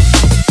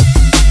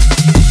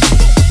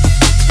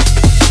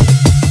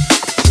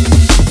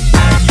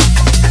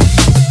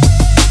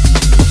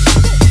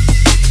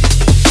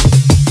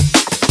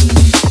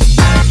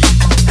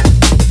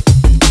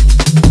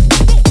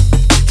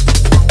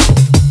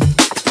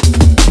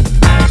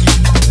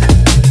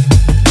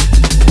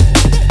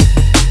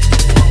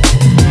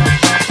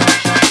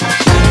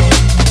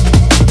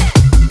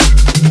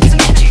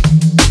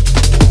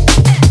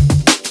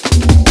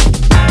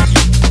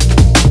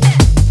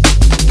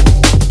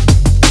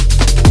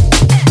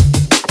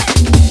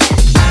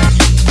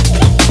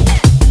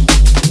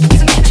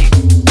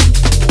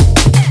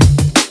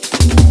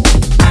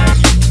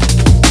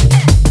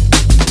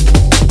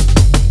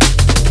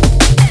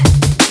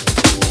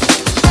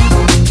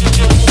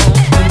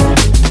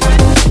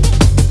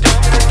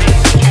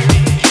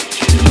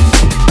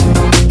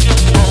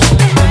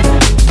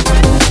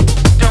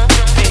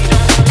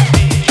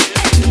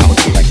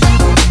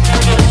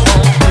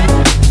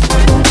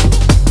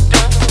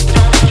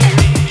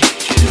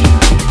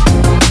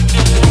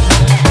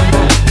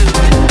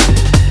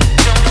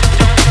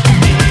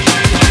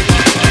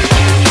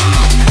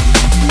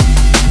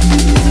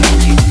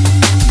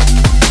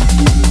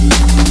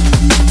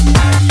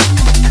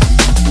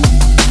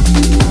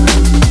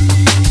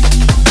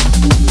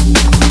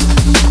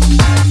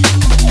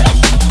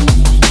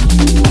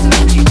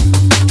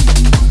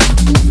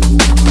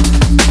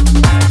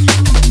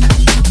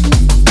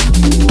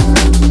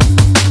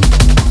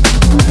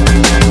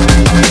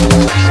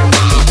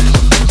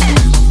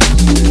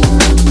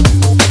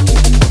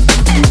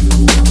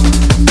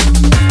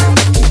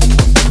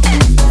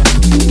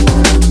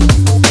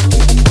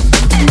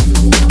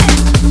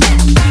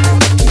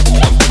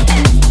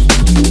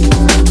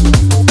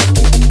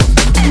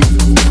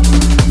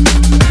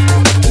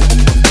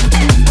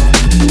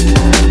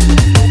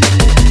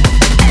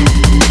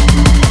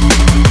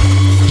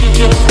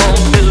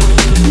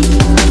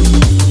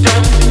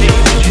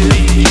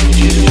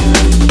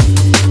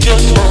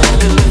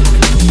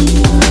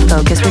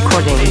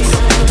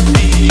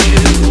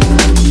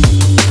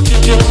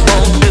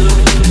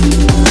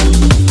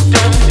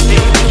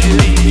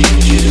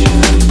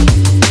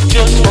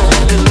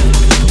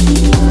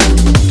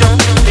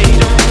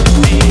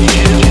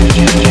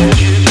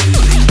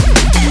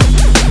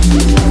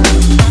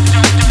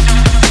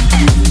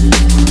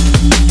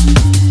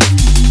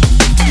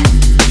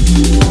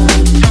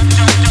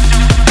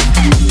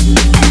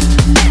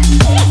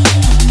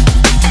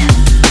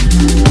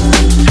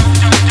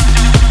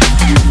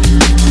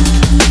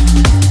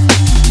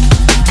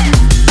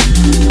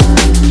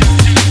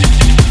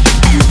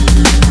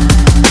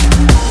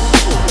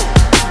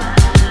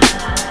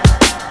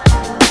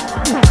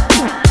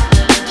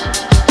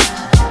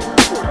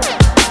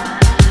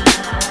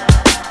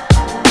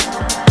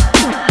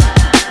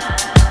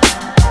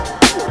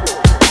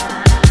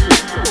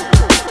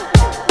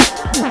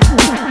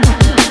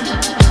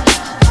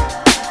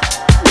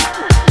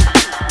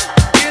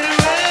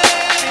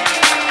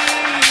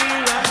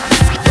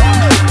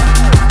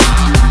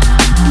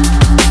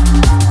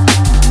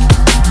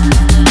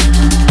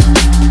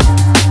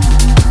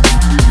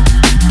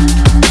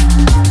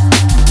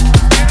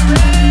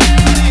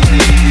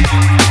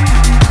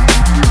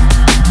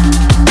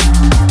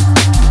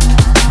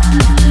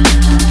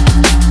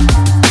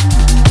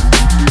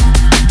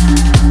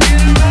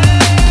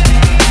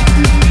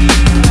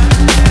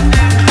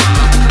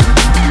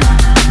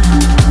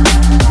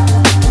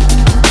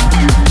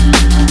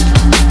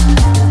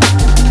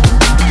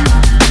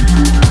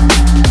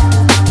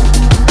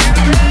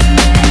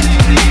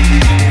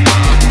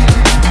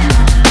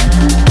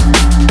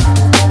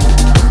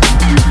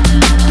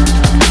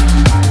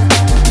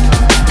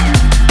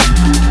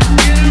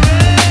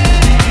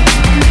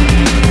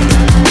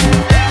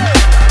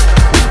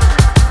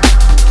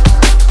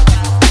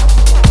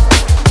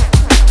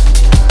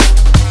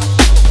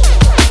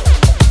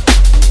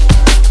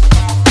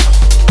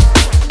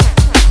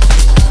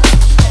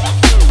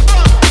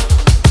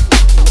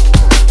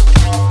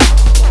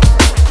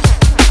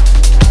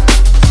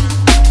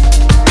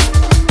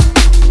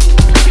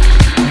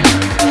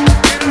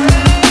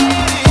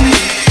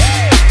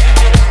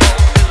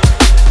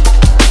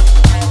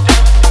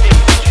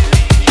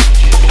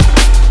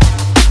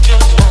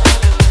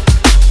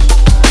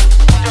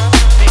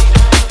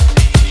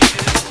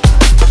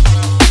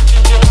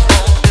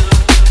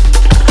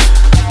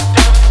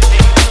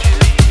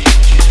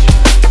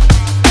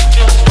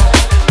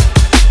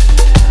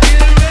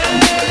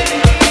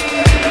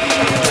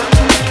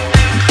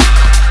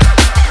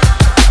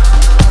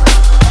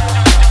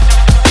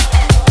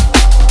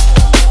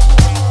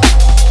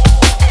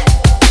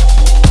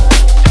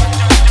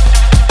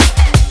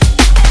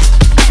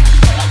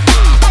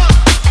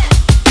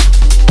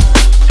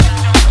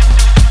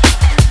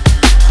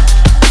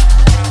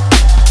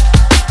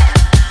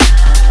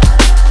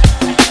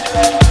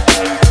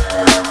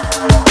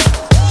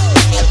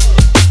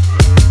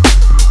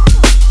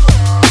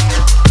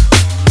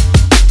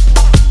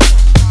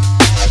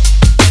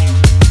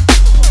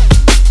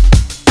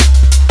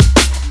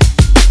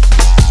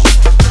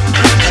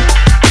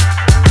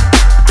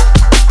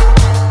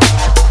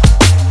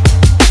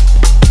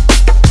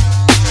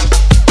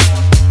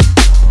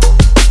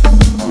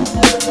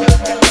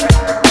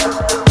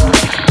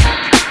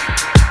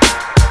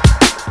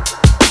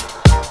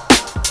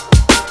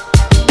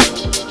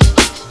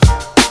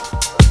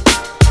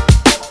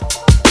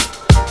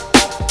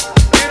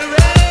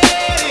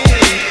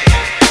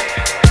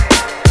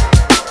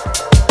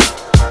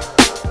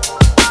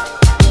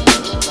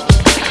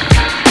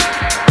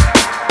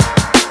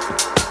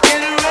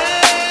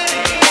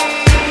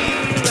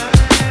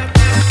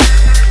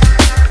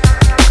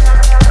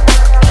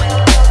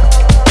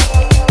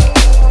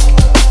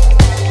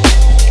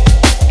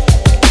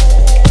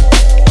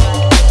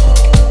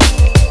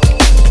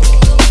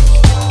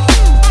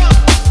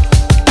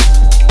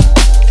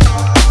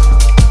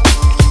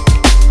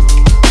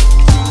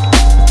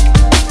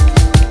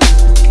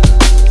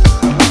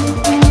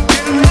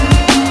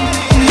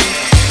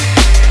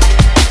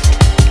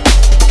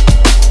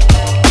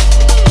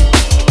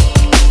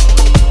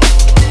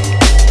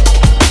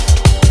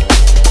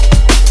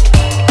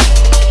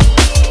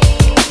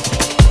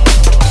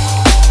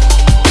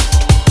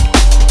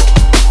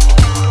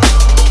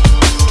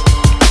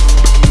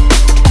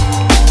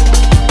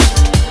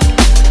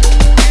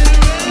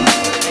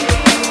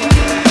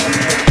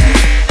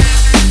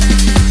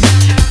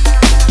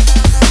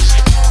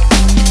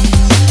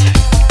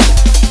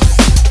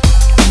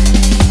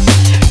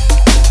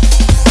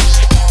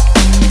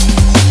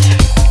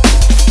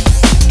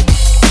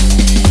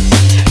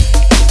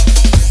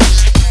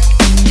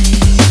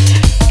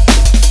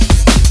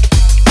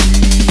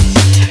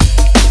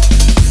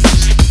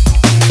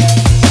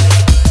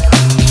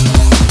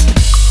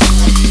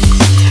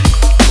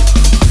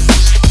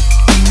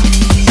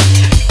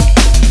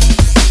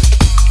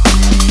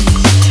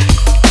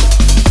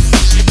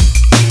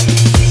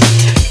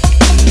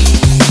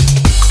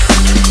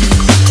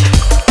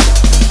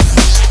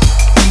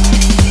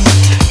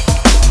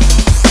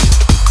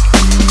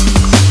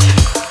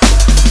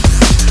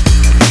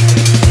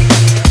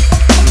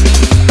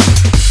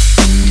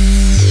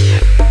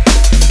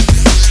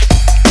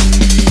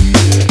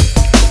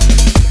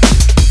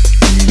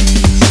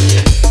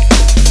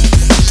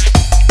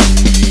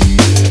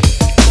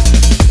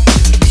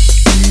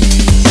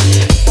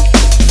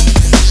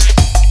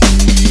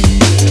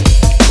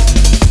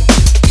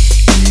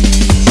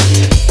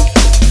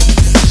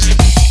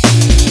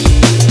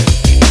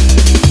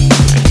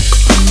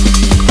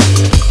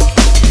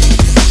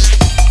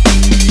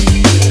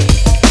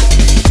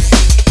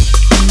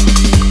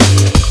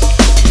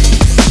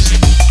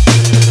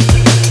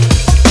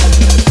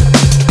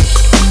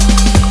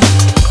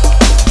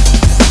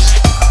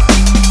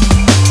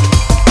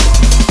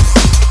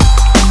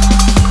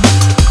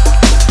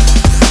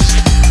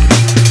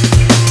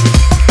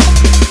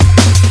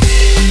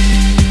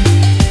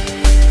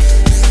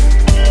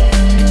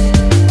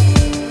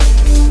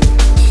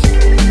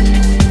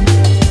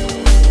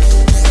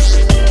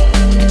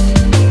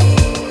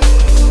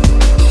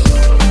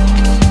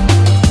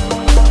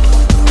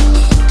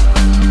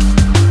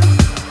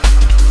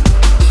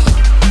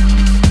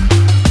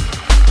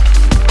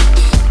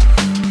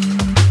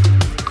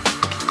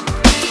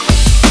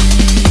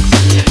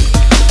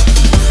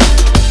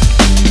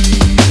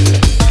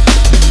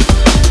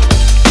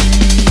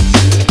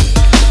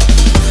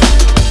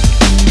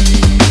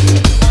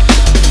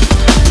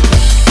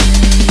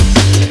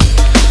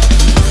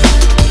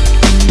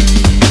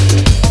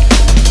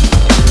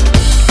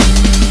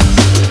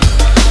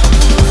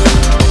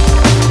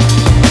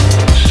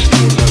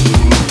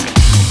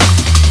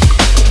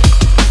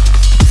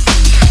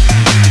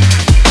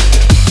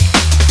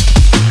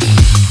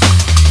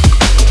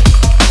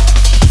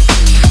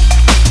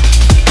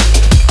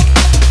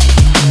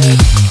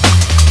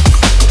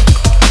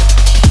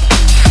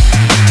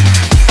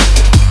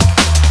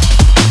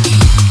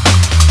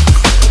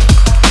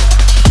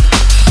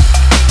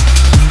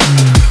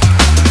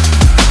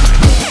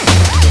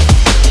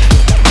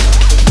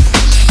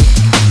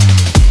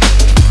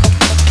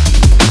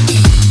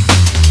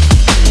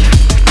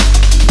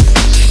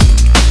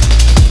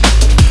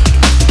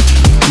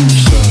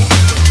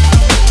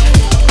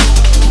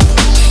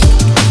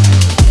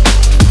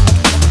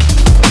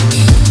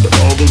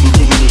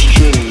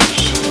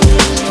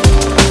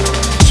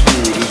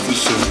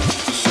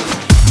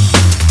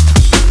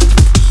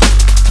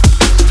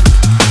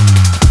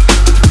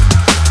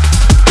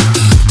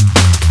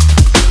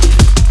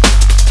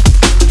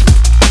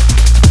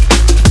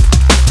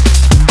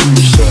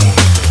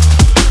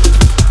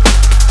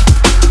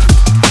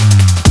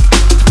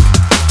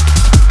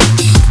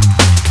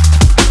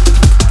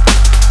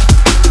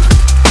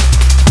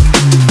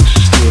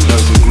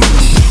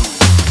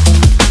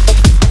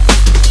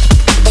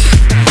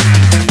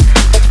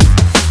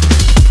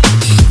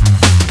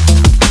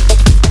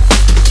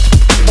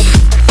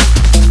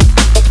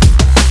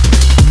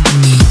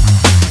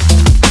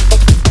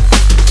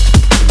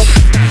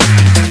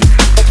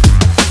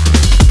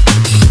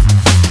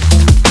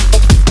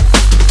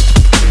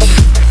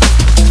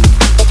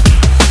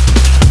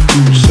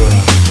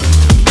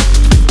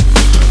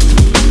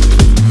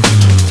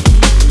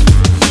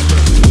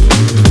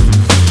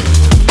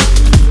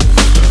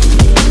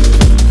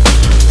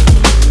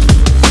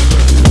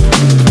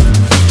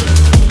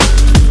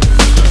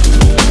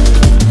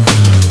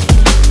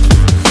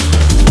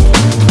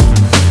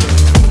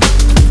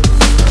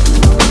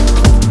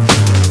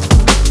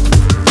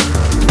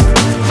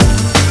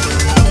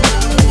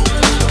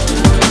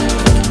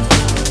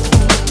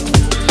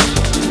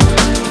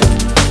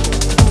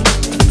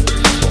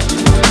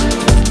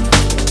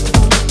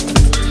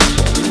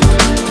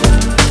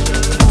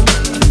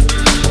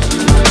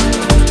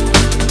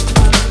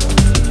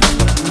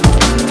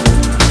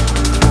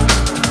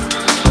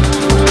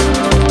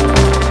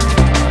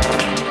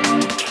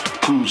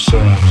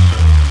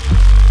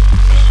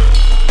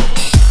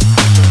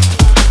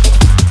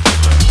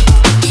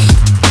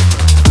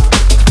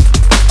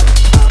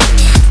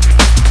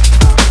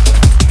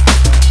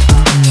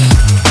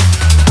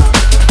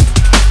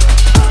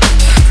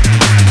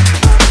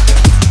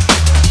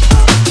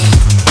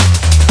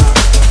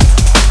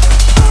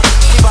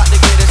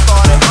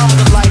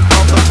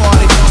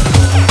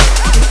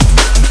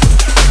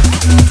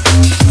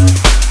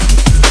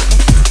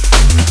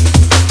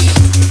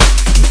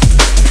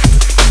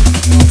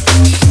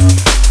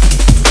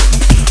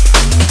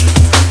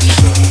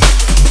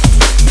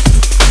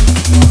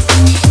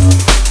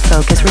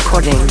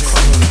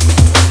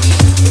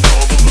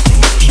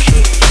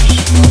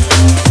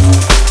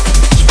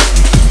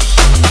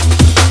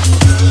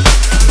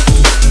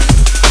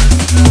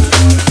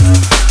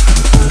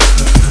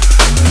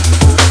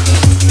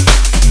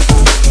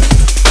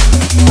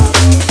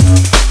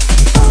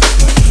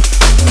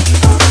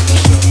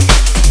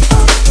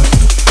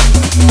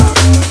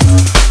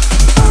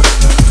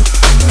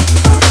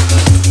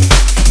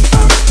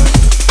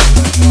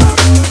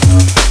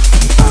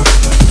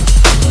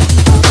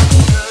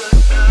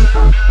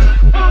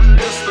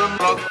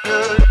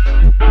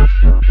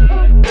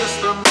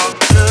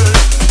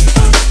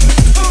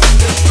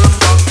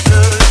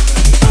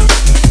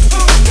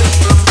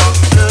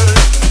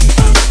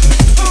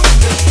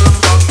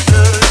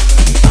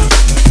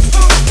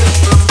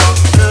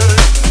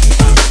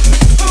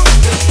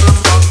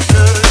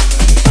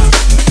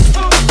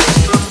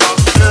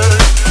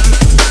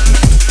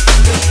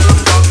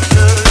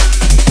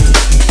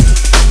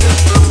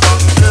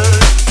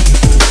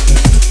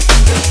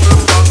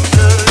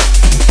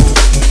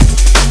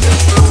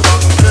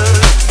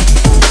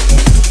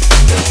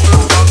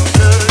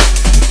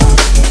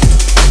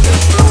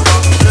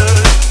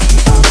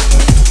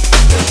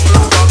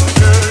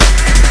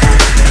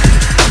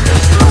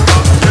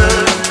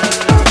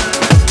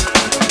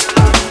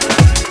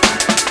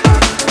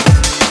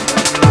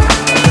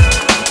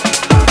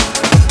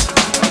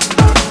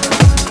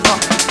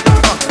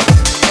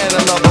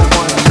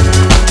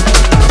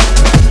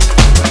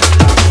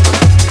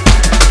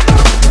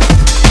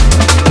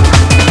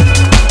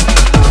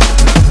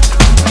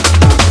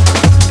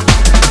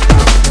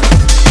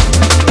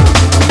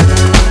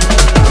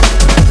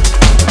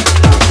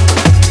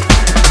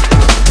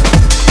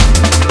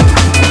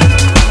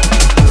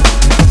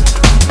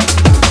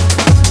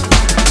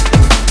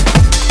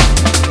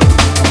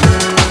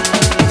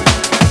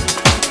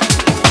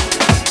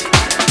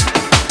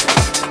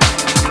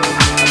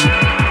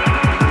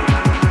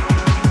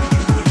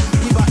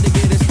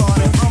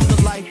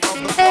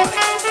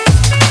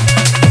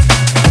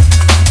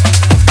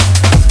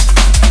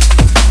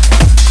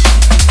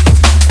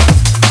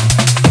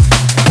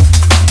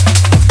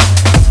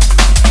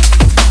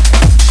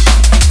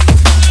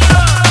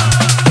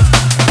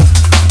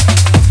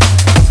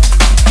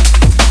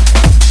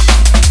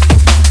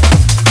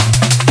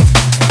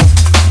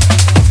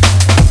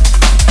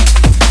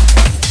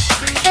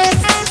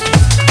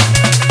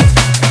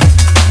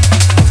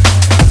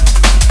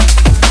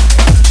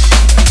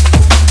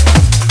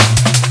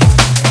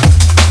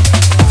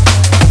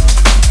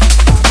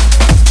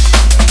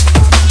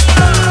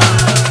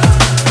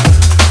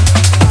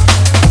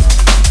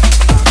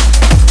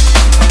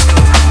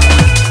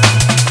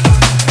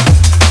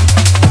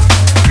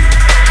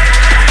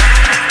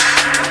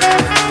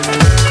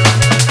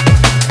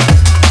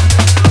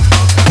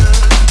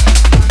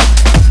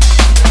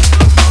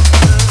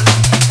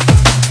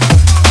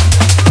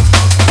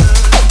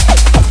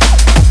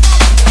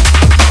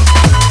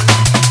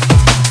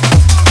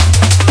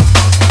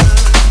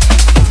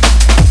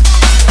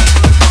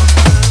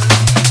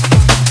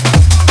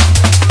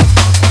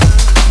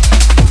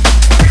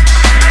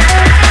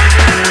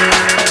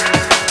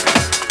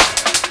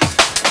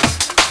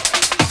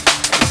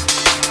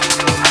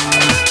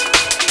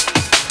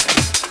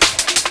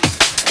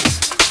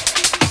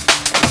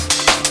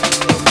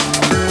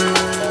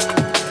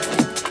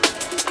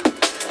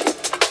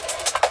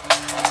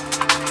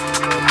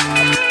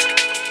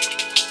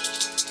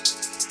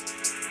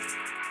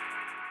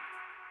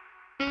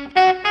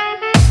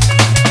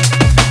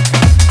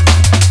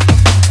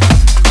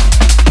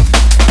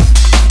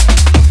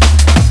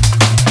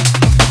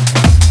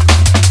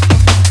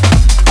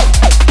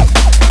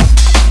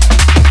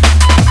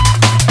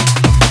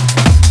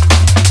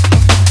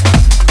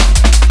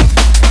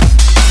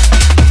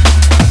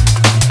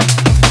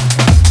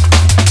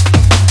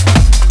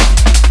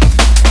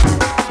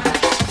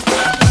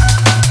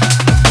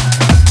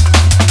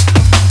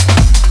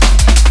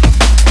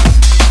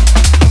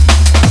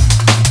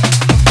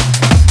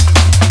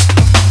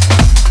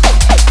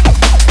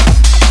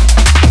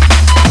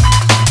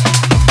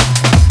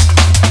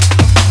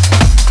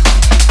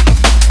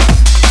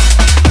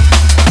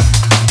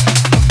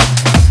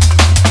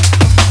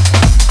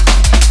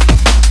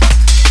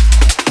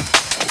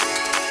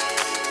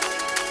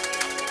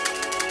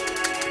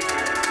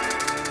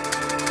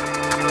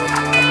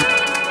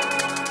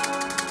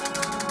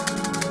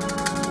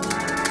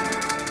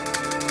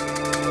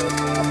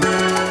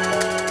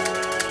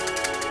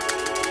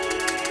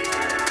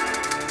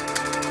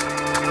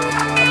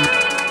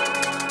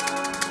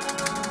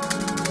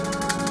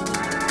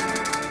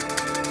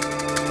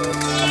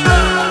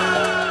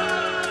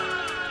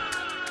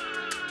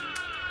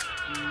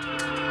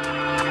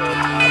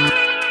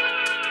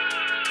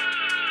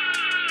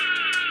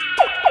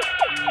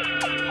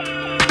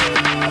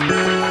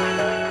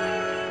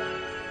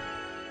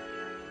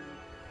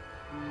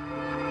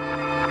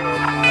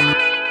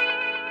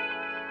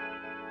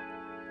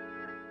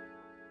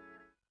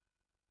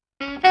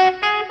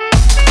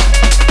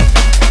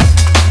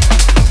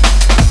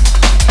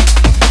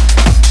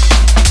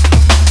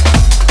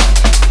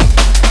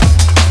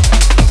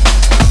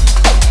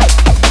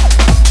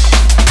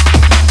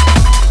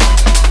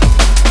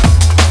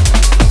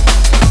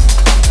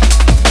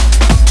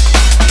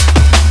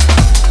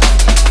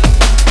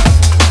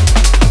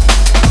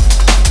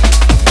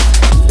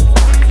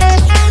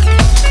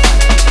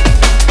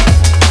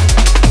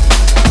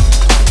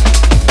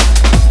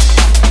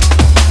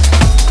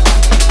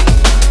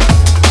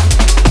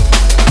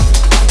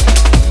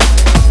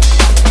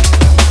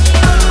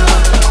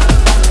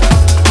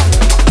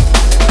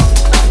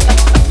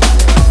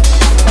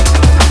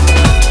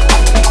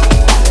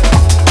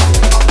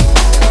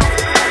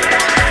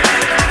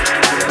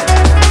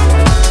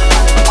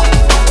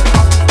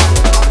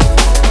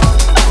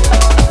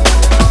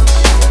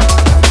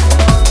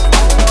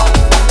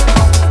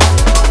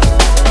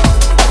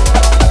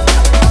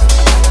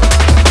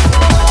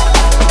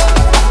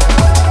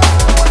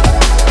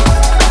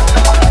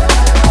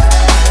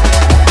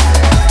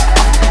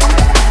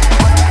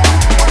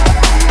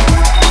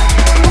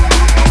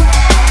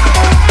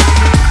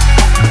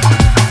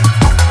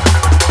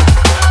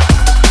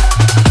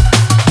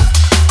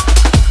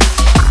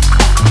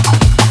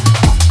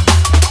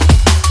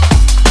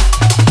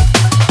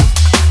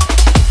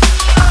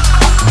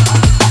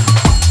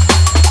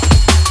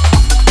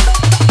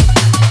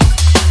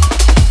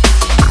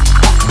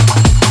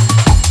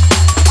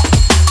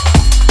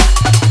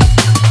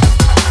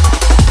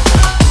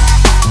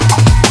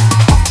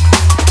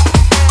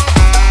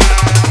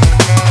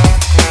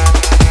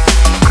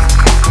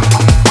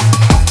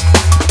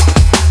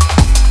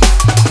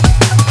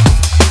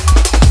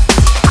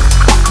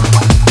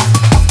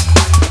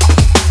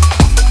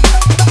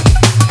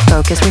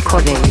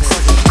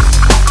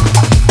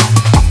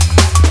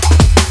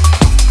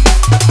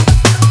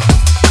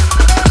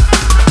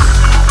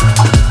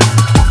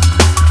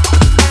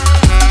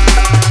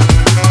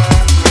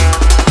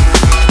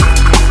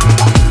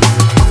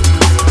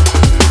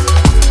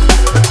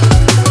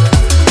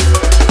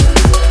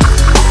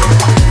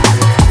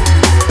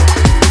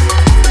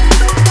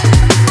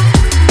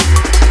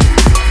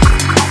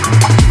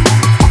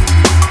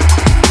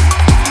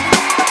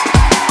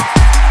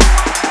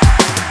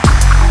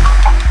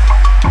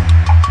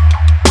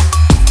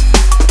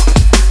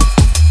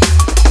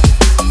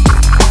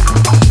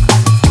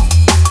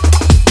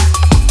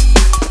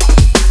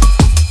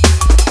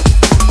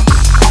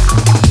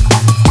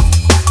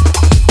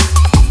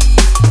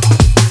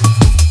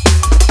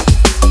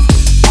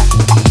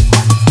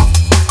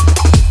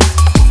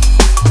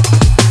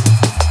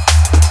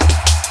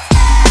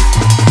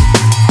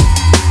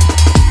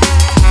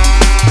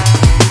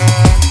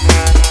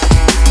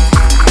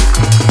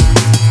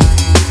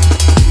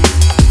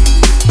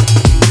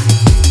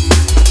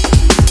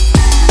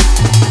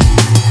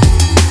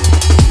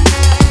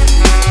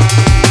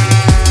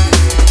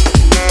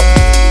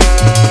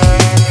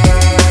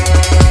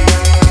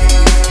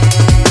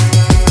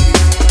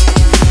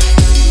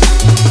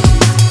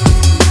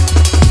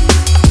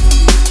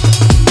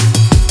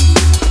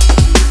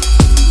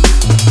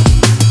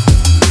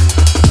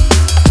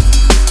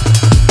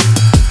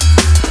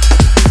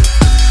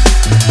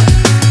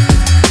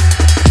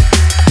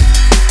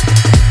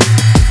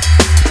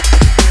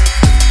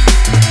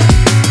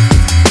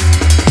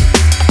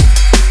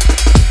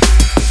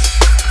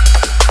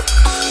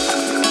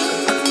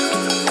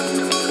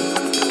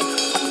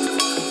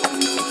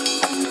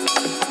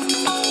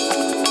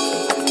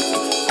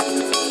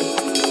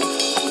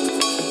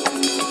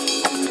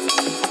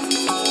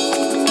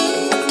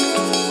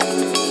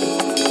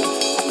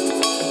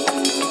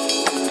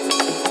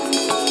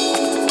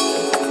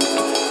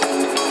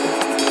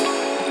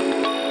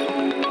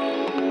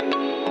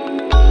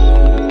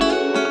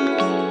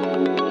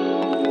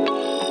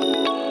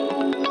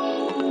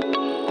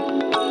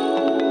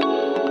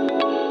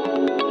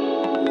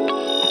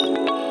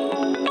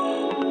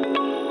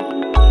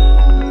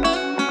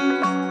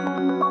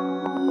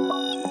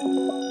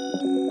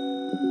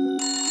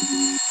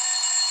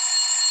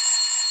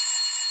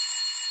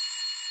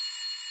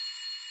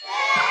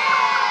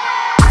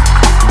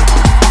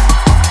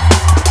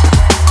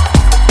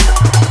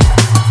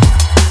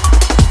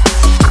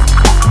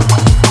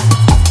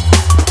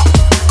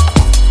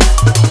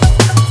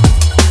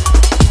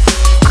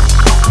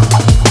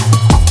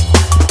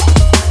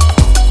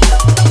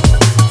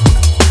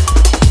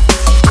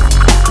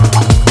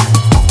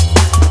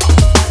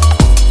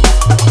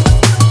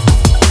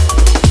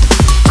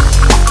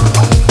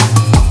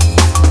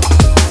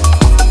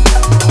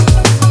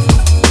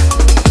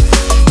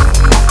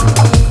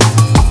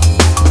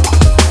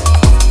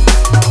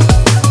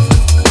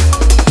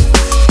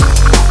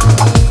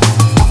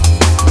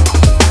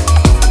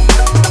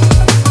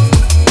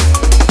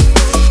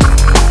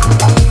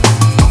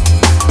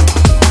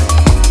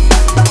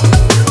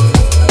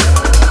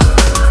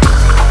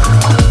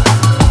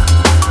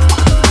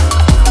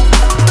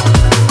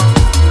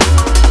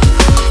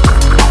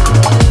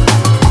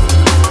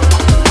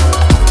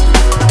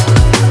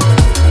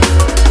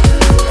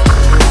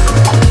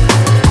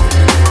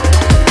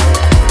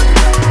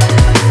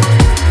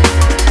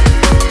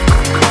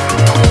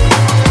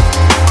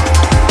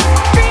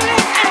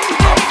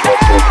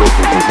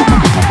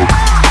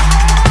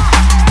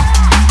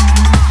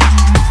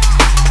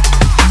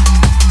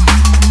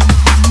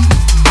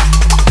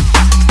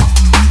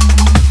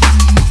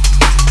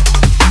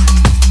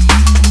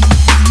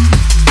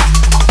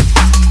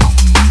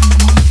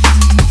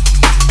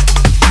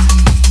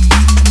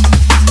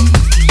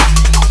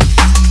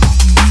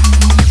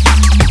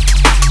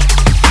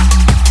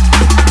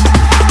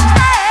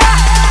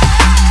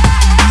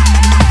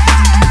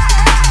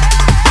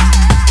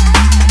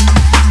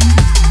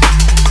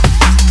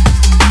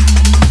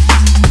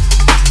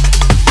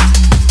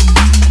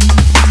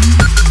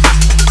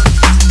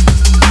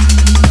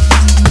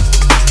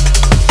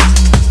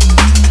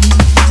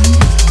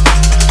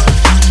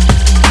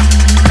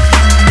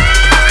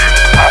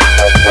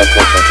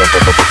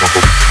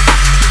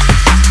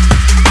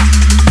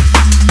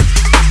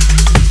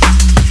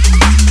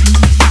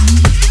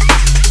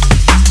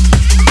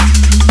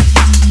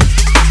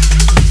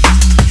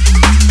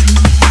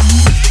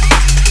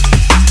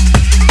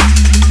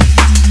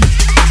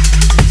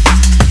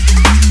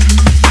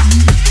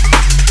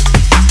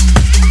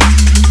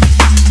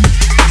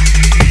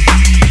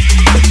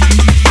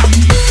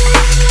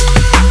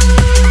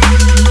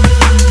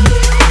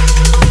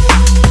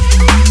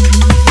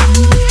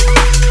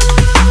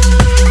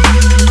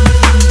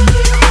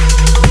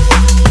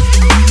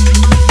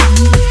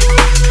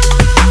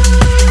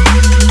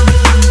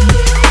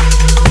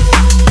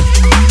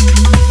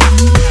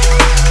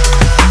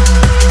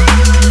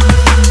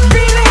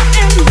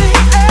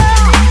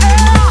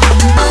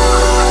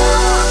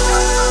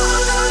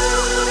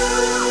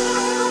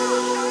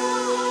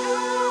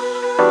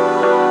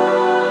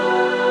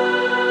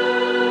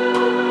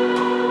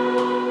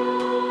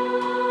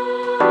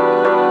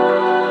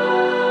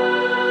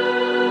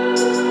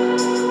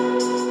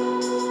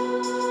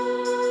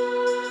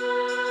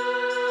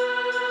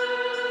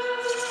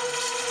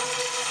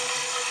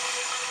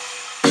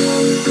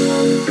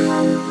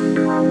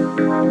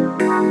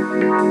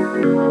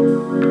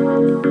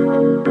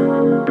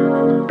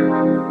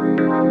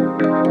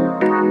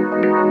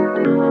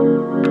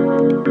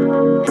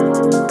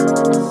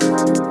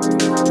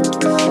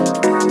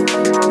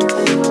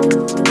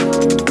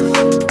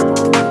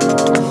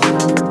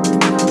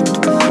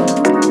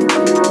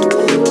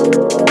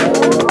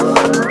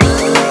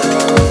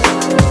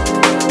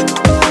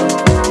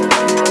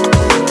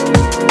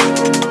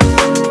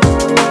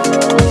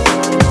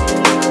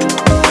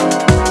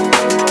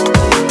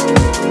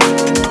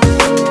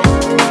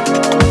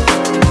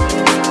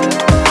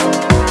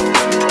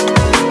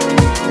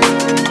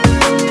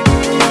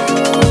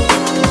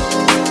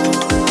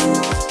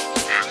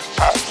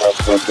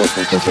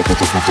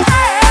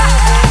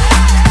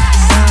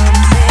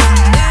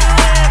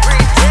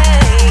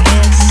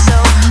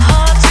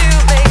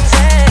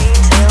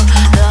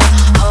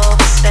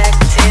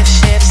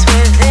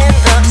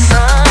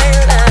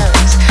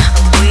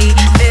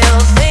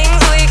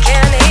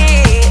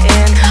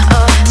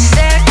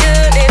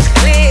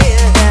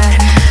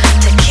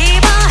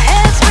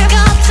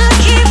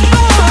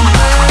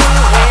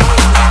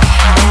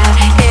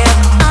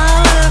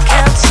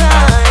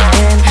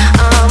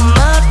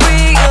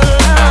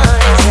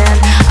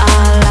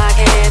 Like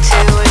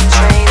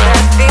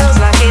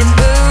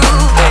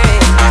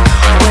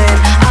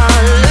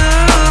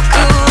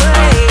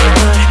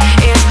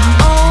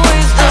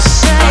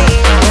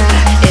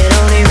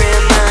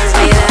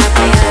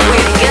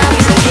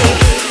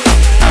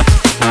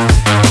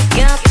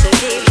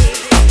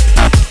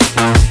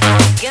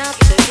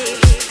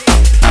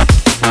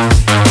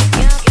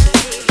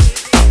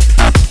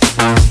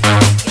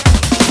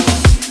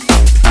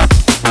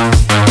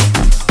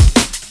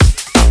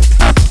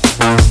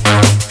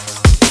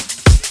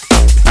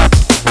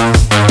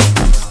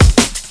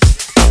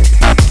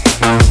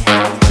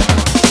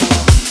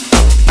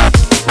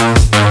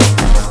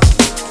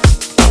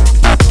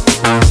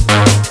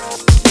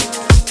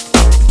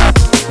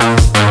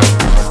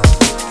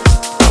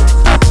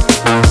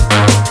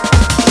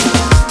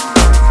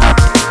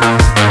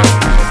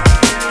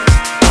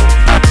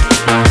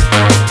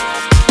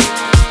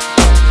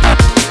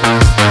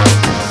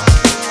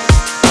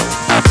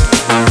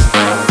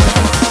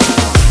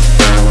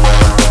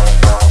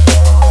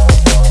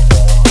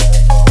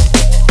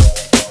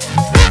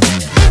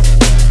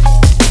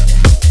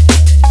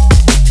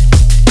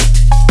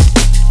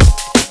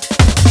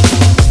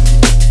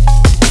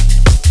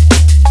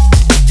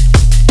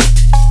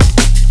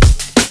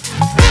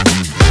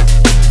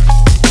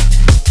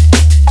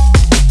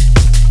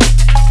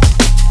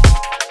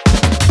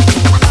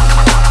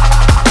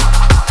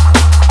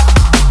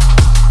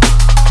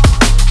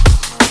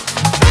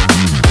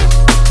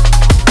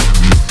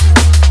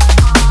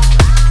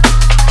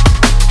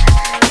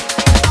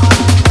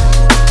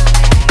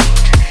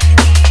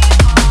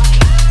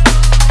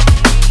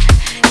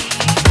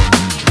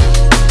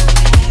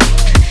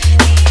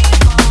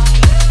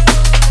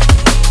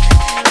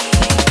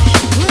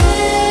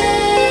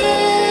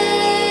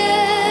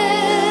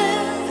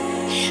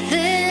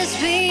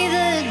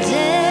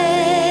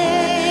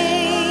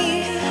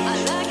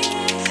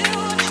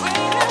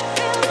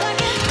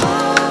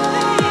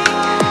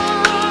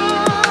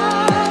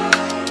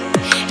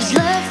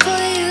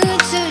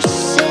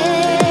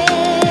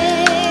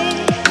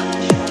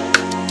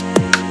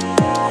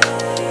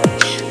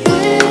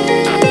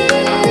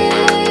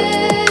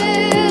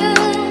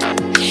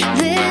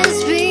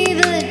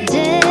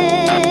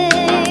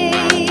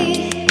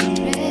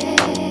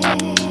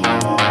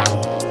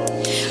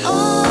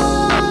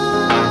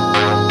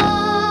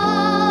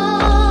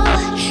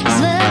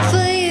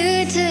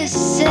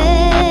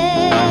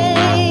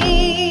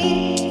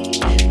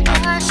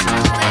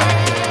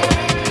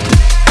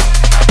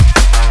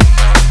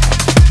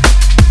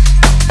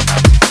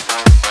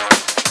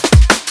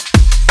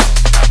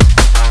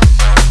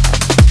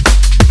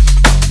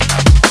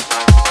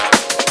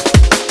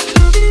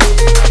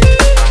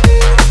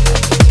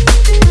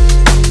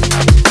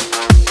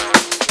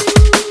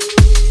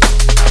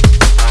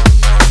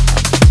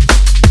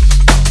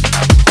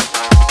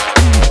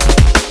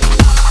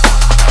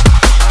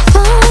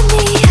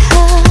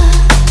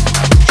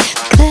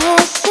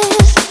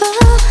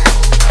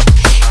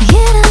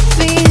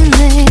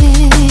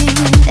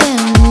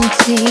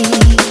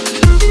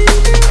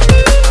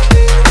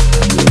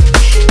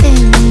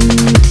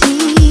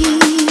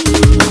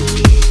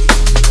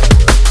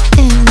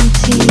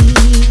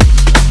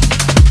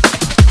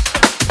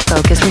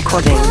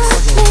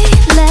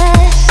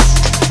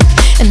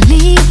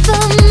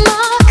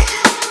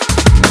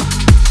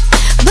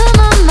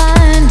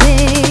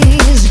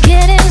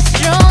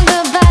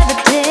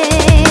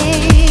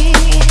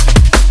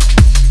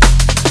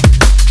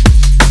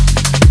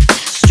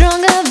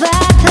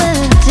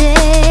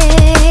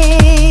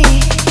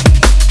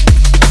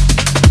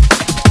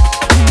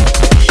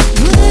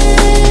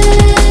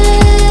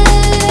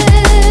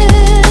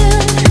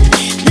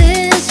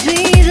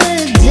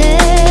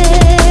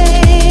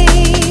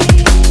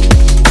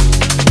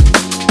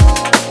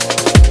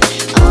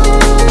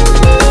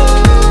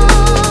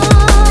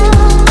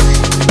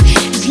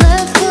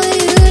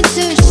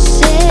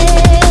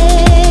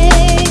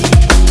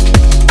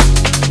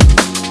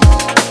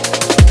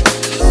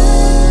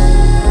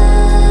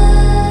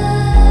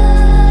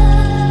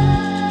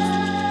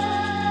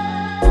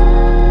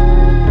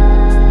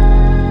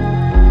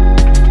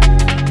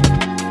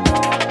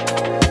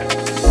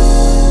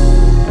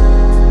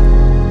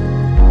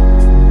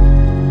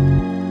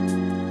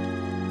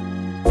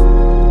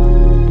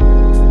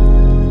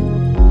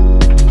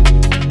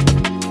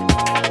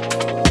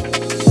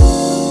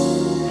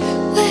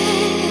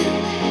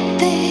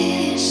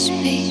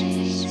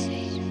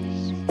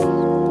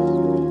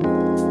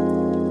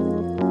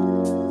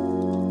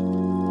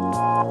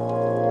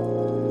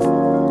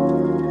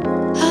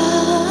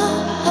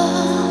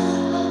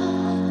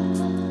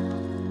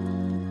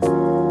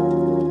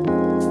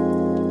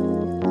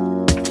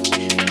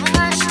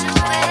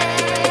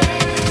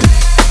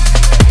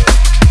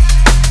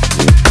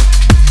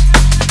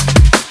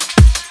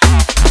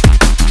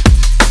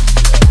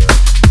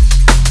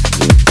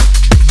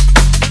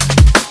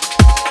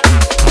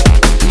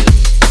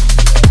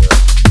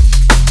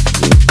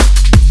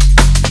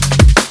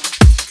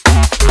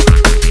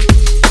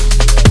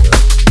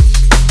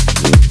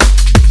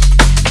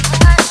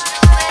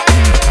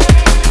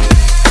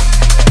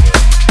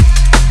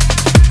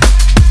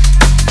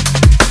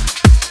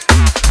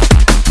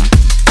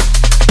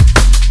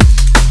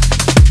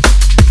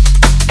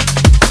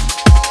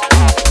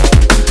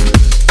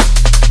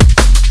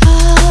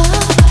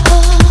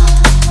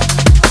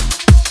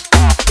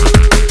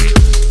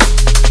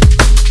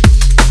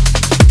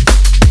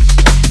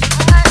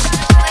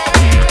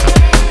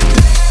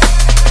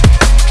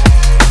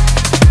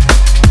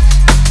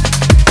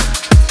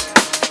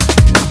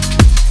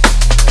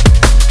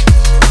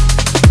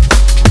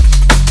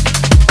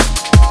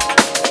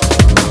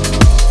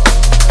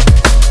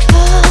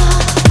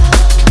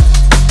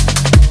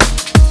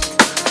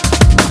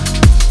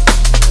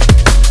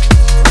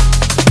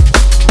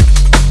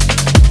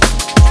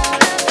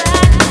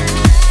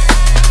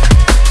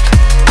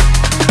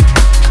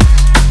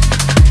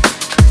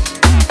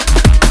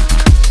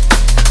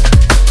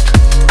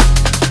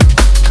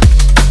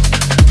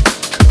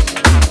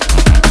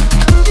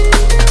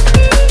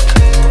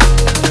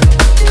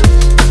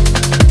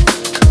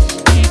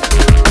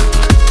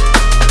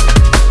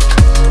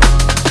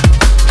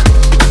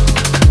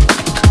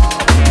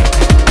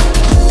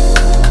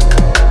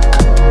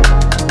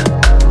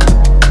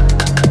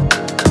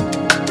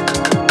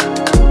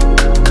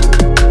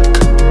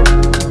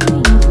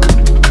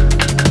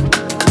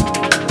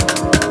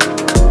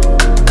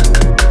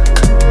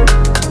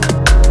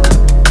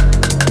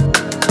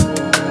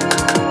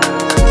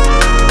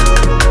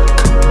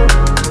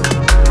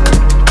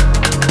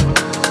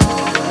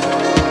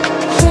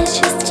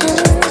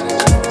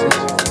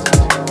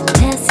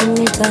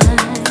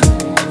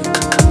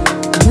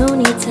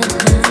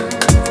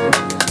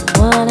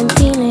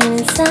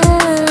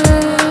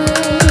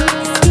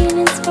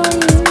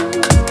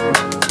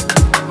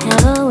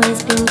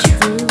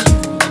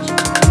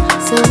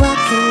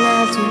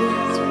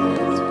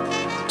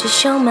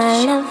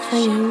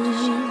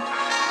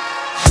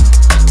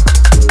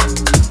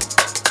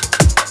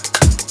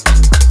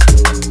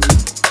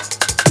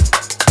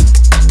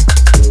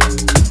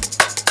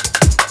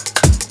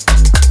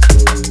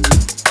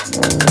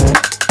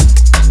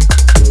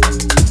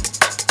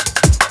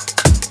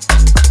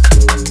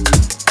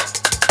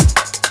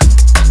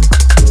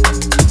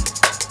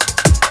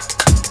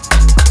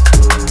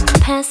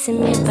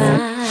passing me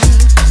by.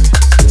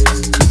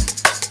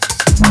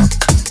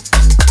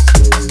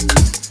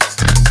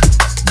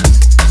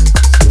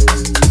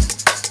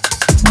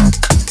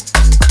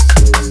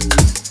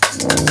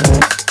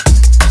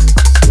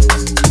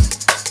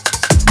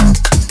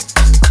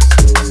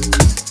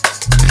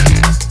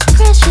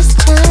 Precious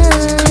times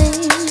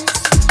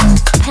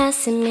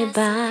passing me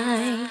by.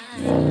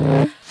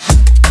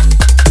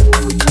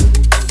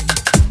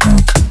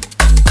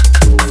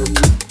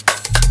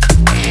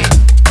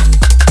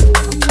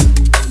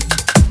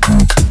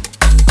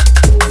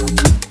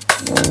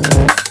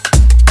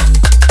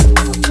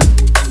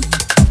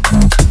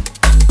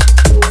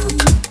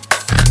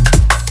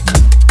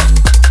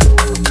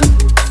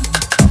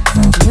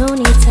 No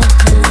need to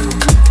hide.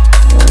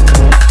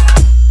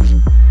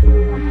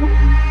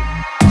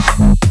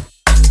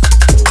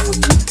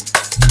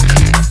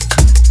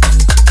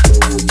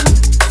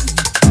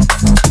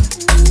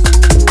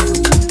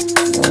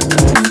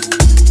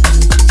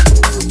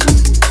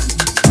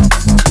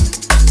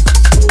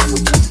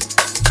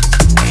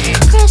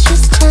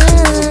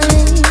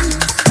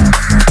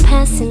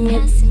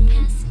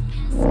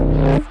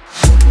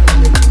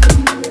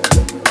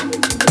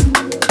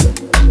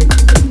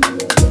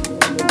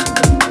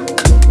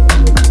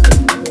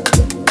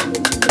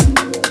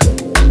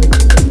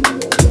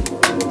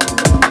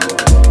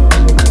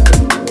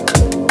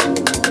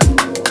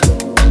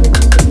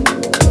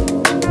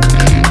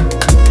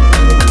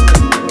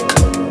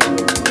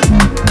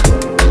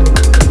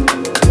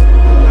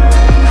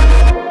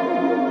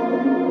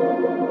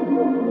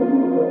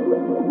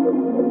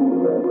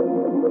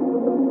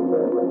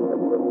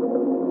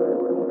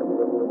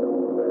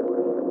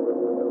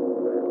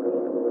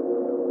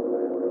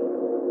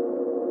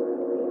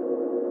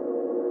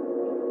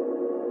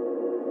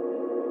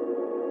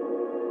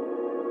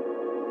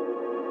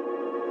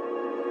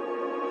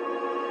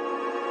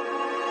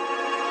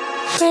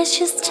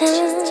 Precious times passing me. Precious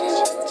time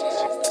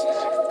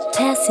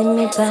passing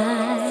me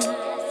by.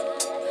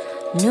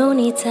 No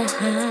need to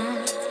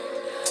hide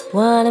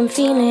what I'm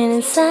feeling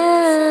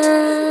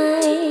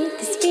inside.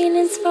 These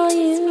feelings for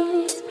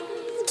you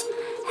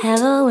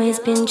have always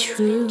been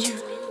true.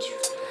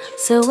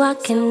 So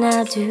what can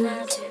I do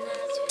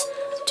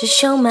to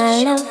show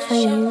my love for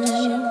you?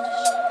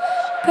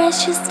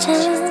 Precious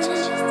time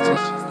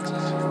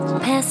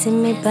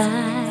passing me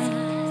by.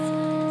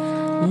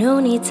 No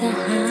need to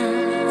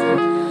hide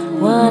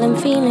what I'm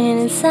feeling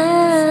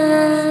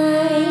inside.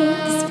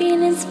 These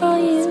feelings for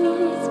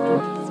you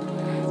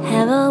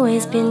have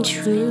always been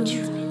true.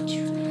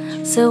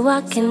 So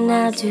what can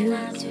I do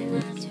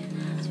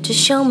to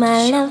show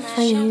my love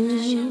for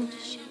you?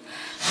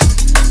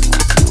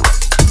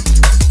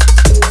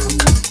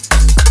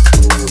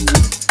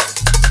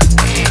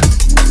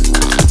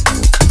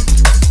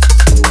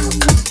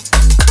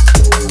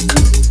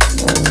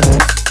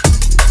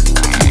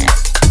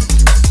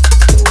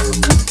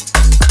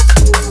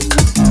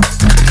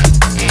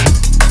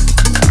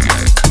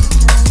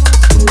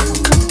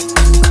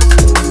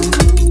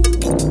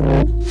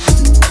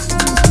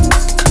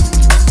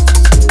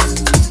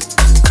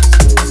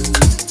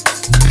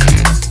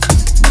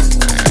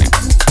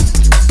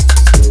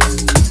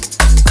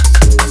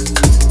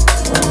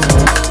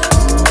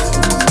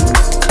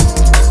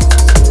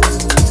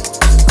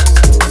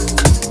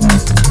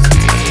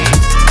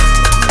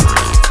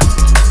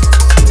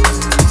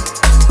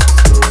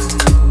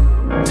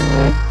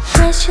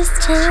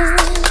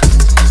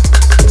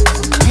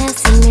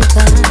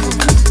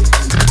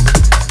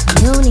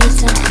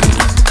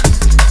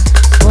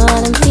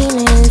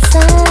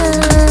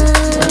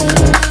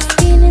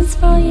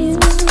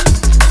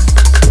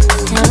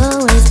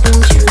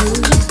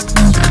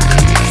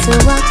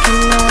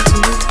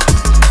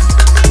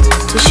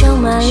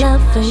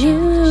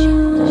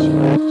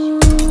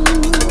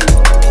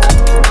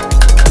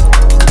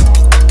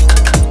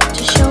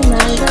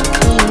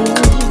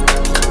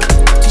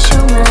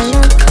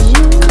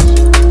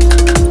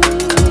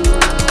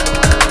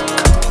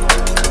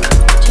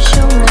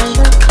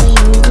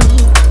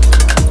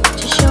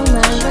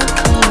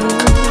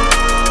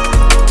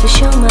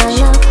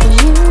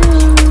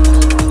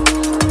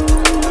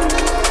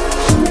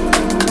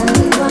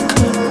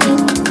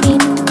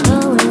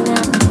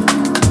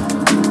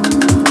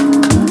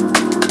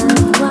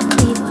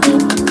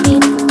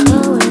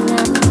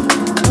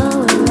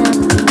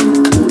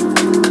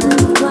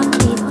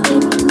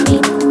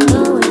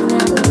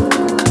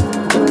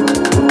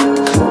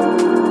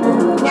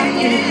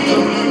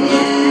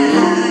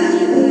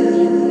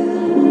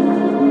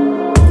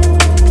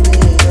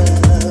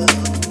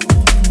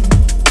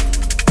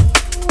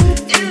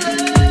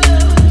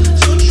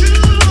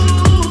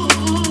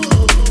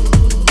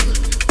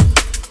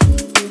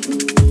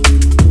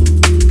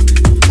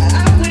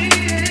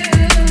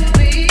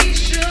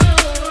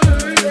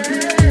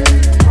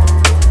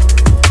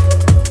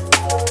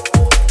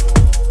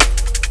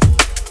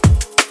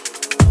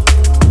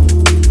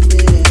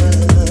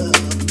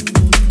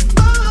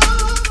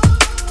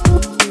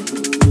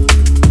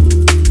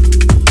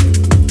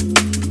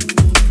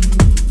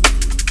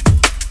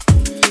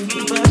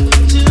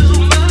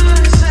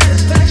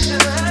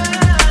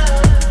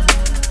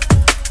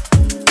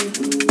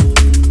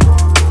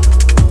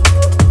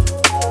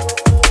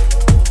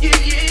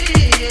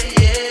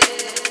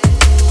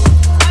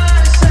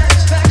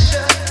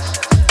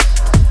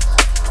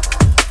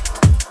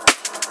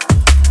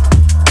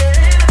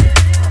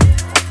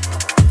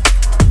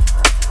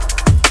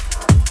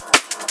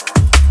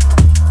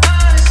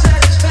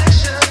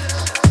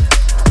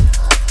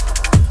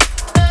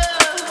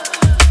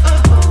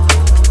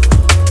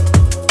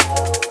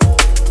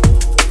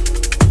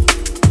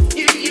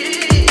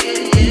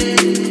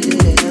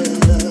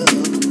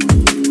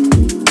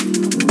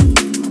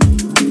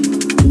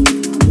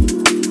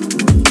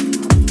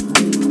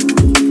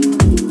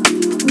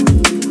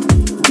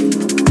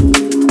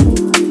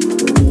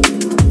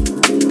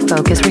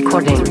 Focus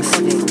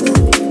Recordings.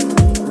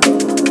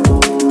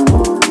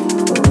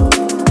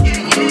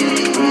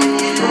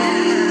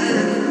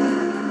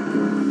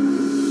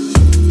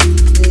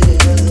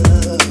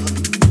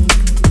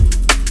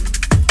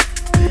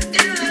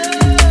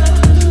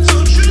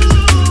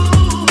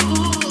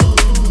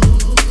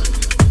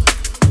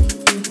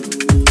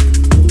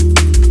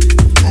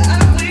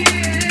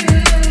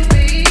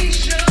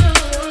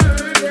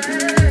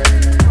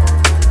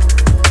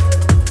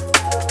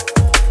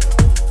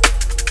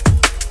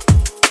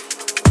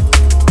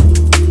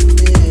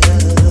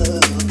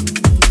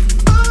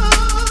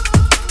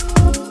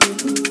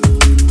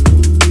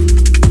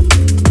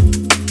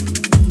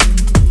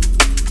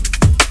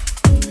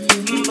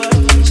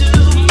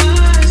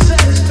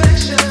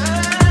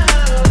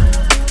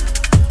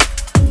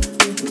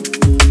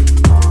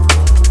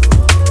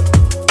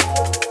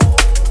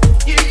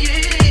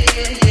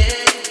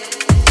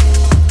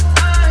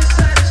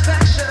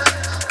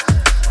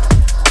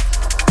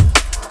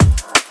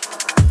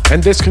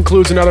 And this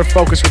concludes another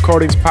Focus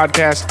Recordings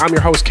podcast. I'm your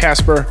host,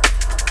 Casper.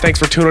 Thanks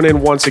for tuning in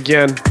once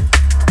again.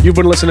 You've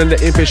been listening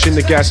to Impish in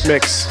the Guest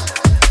Mix.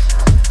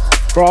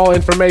 For all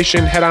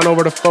information, head on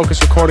over to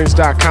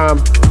focusrecordings.com,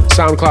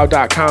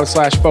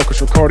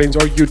 soundcloud.com/focusrecordings,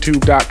 or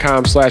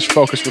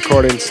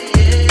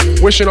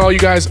youtube.com/focusrecordings. Wishing all you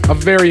guys a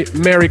very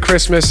Merry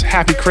Christmas,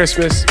 Happy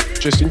Christmas.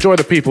 Just enjoy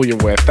the people you're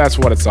with. That's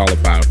what it's all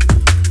about.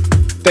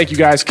 Thank you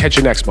guys. Catch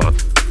you next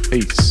month.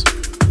 Peace.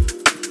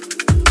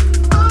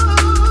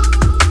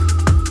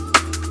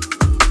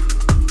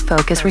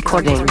 Focus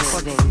Recordings.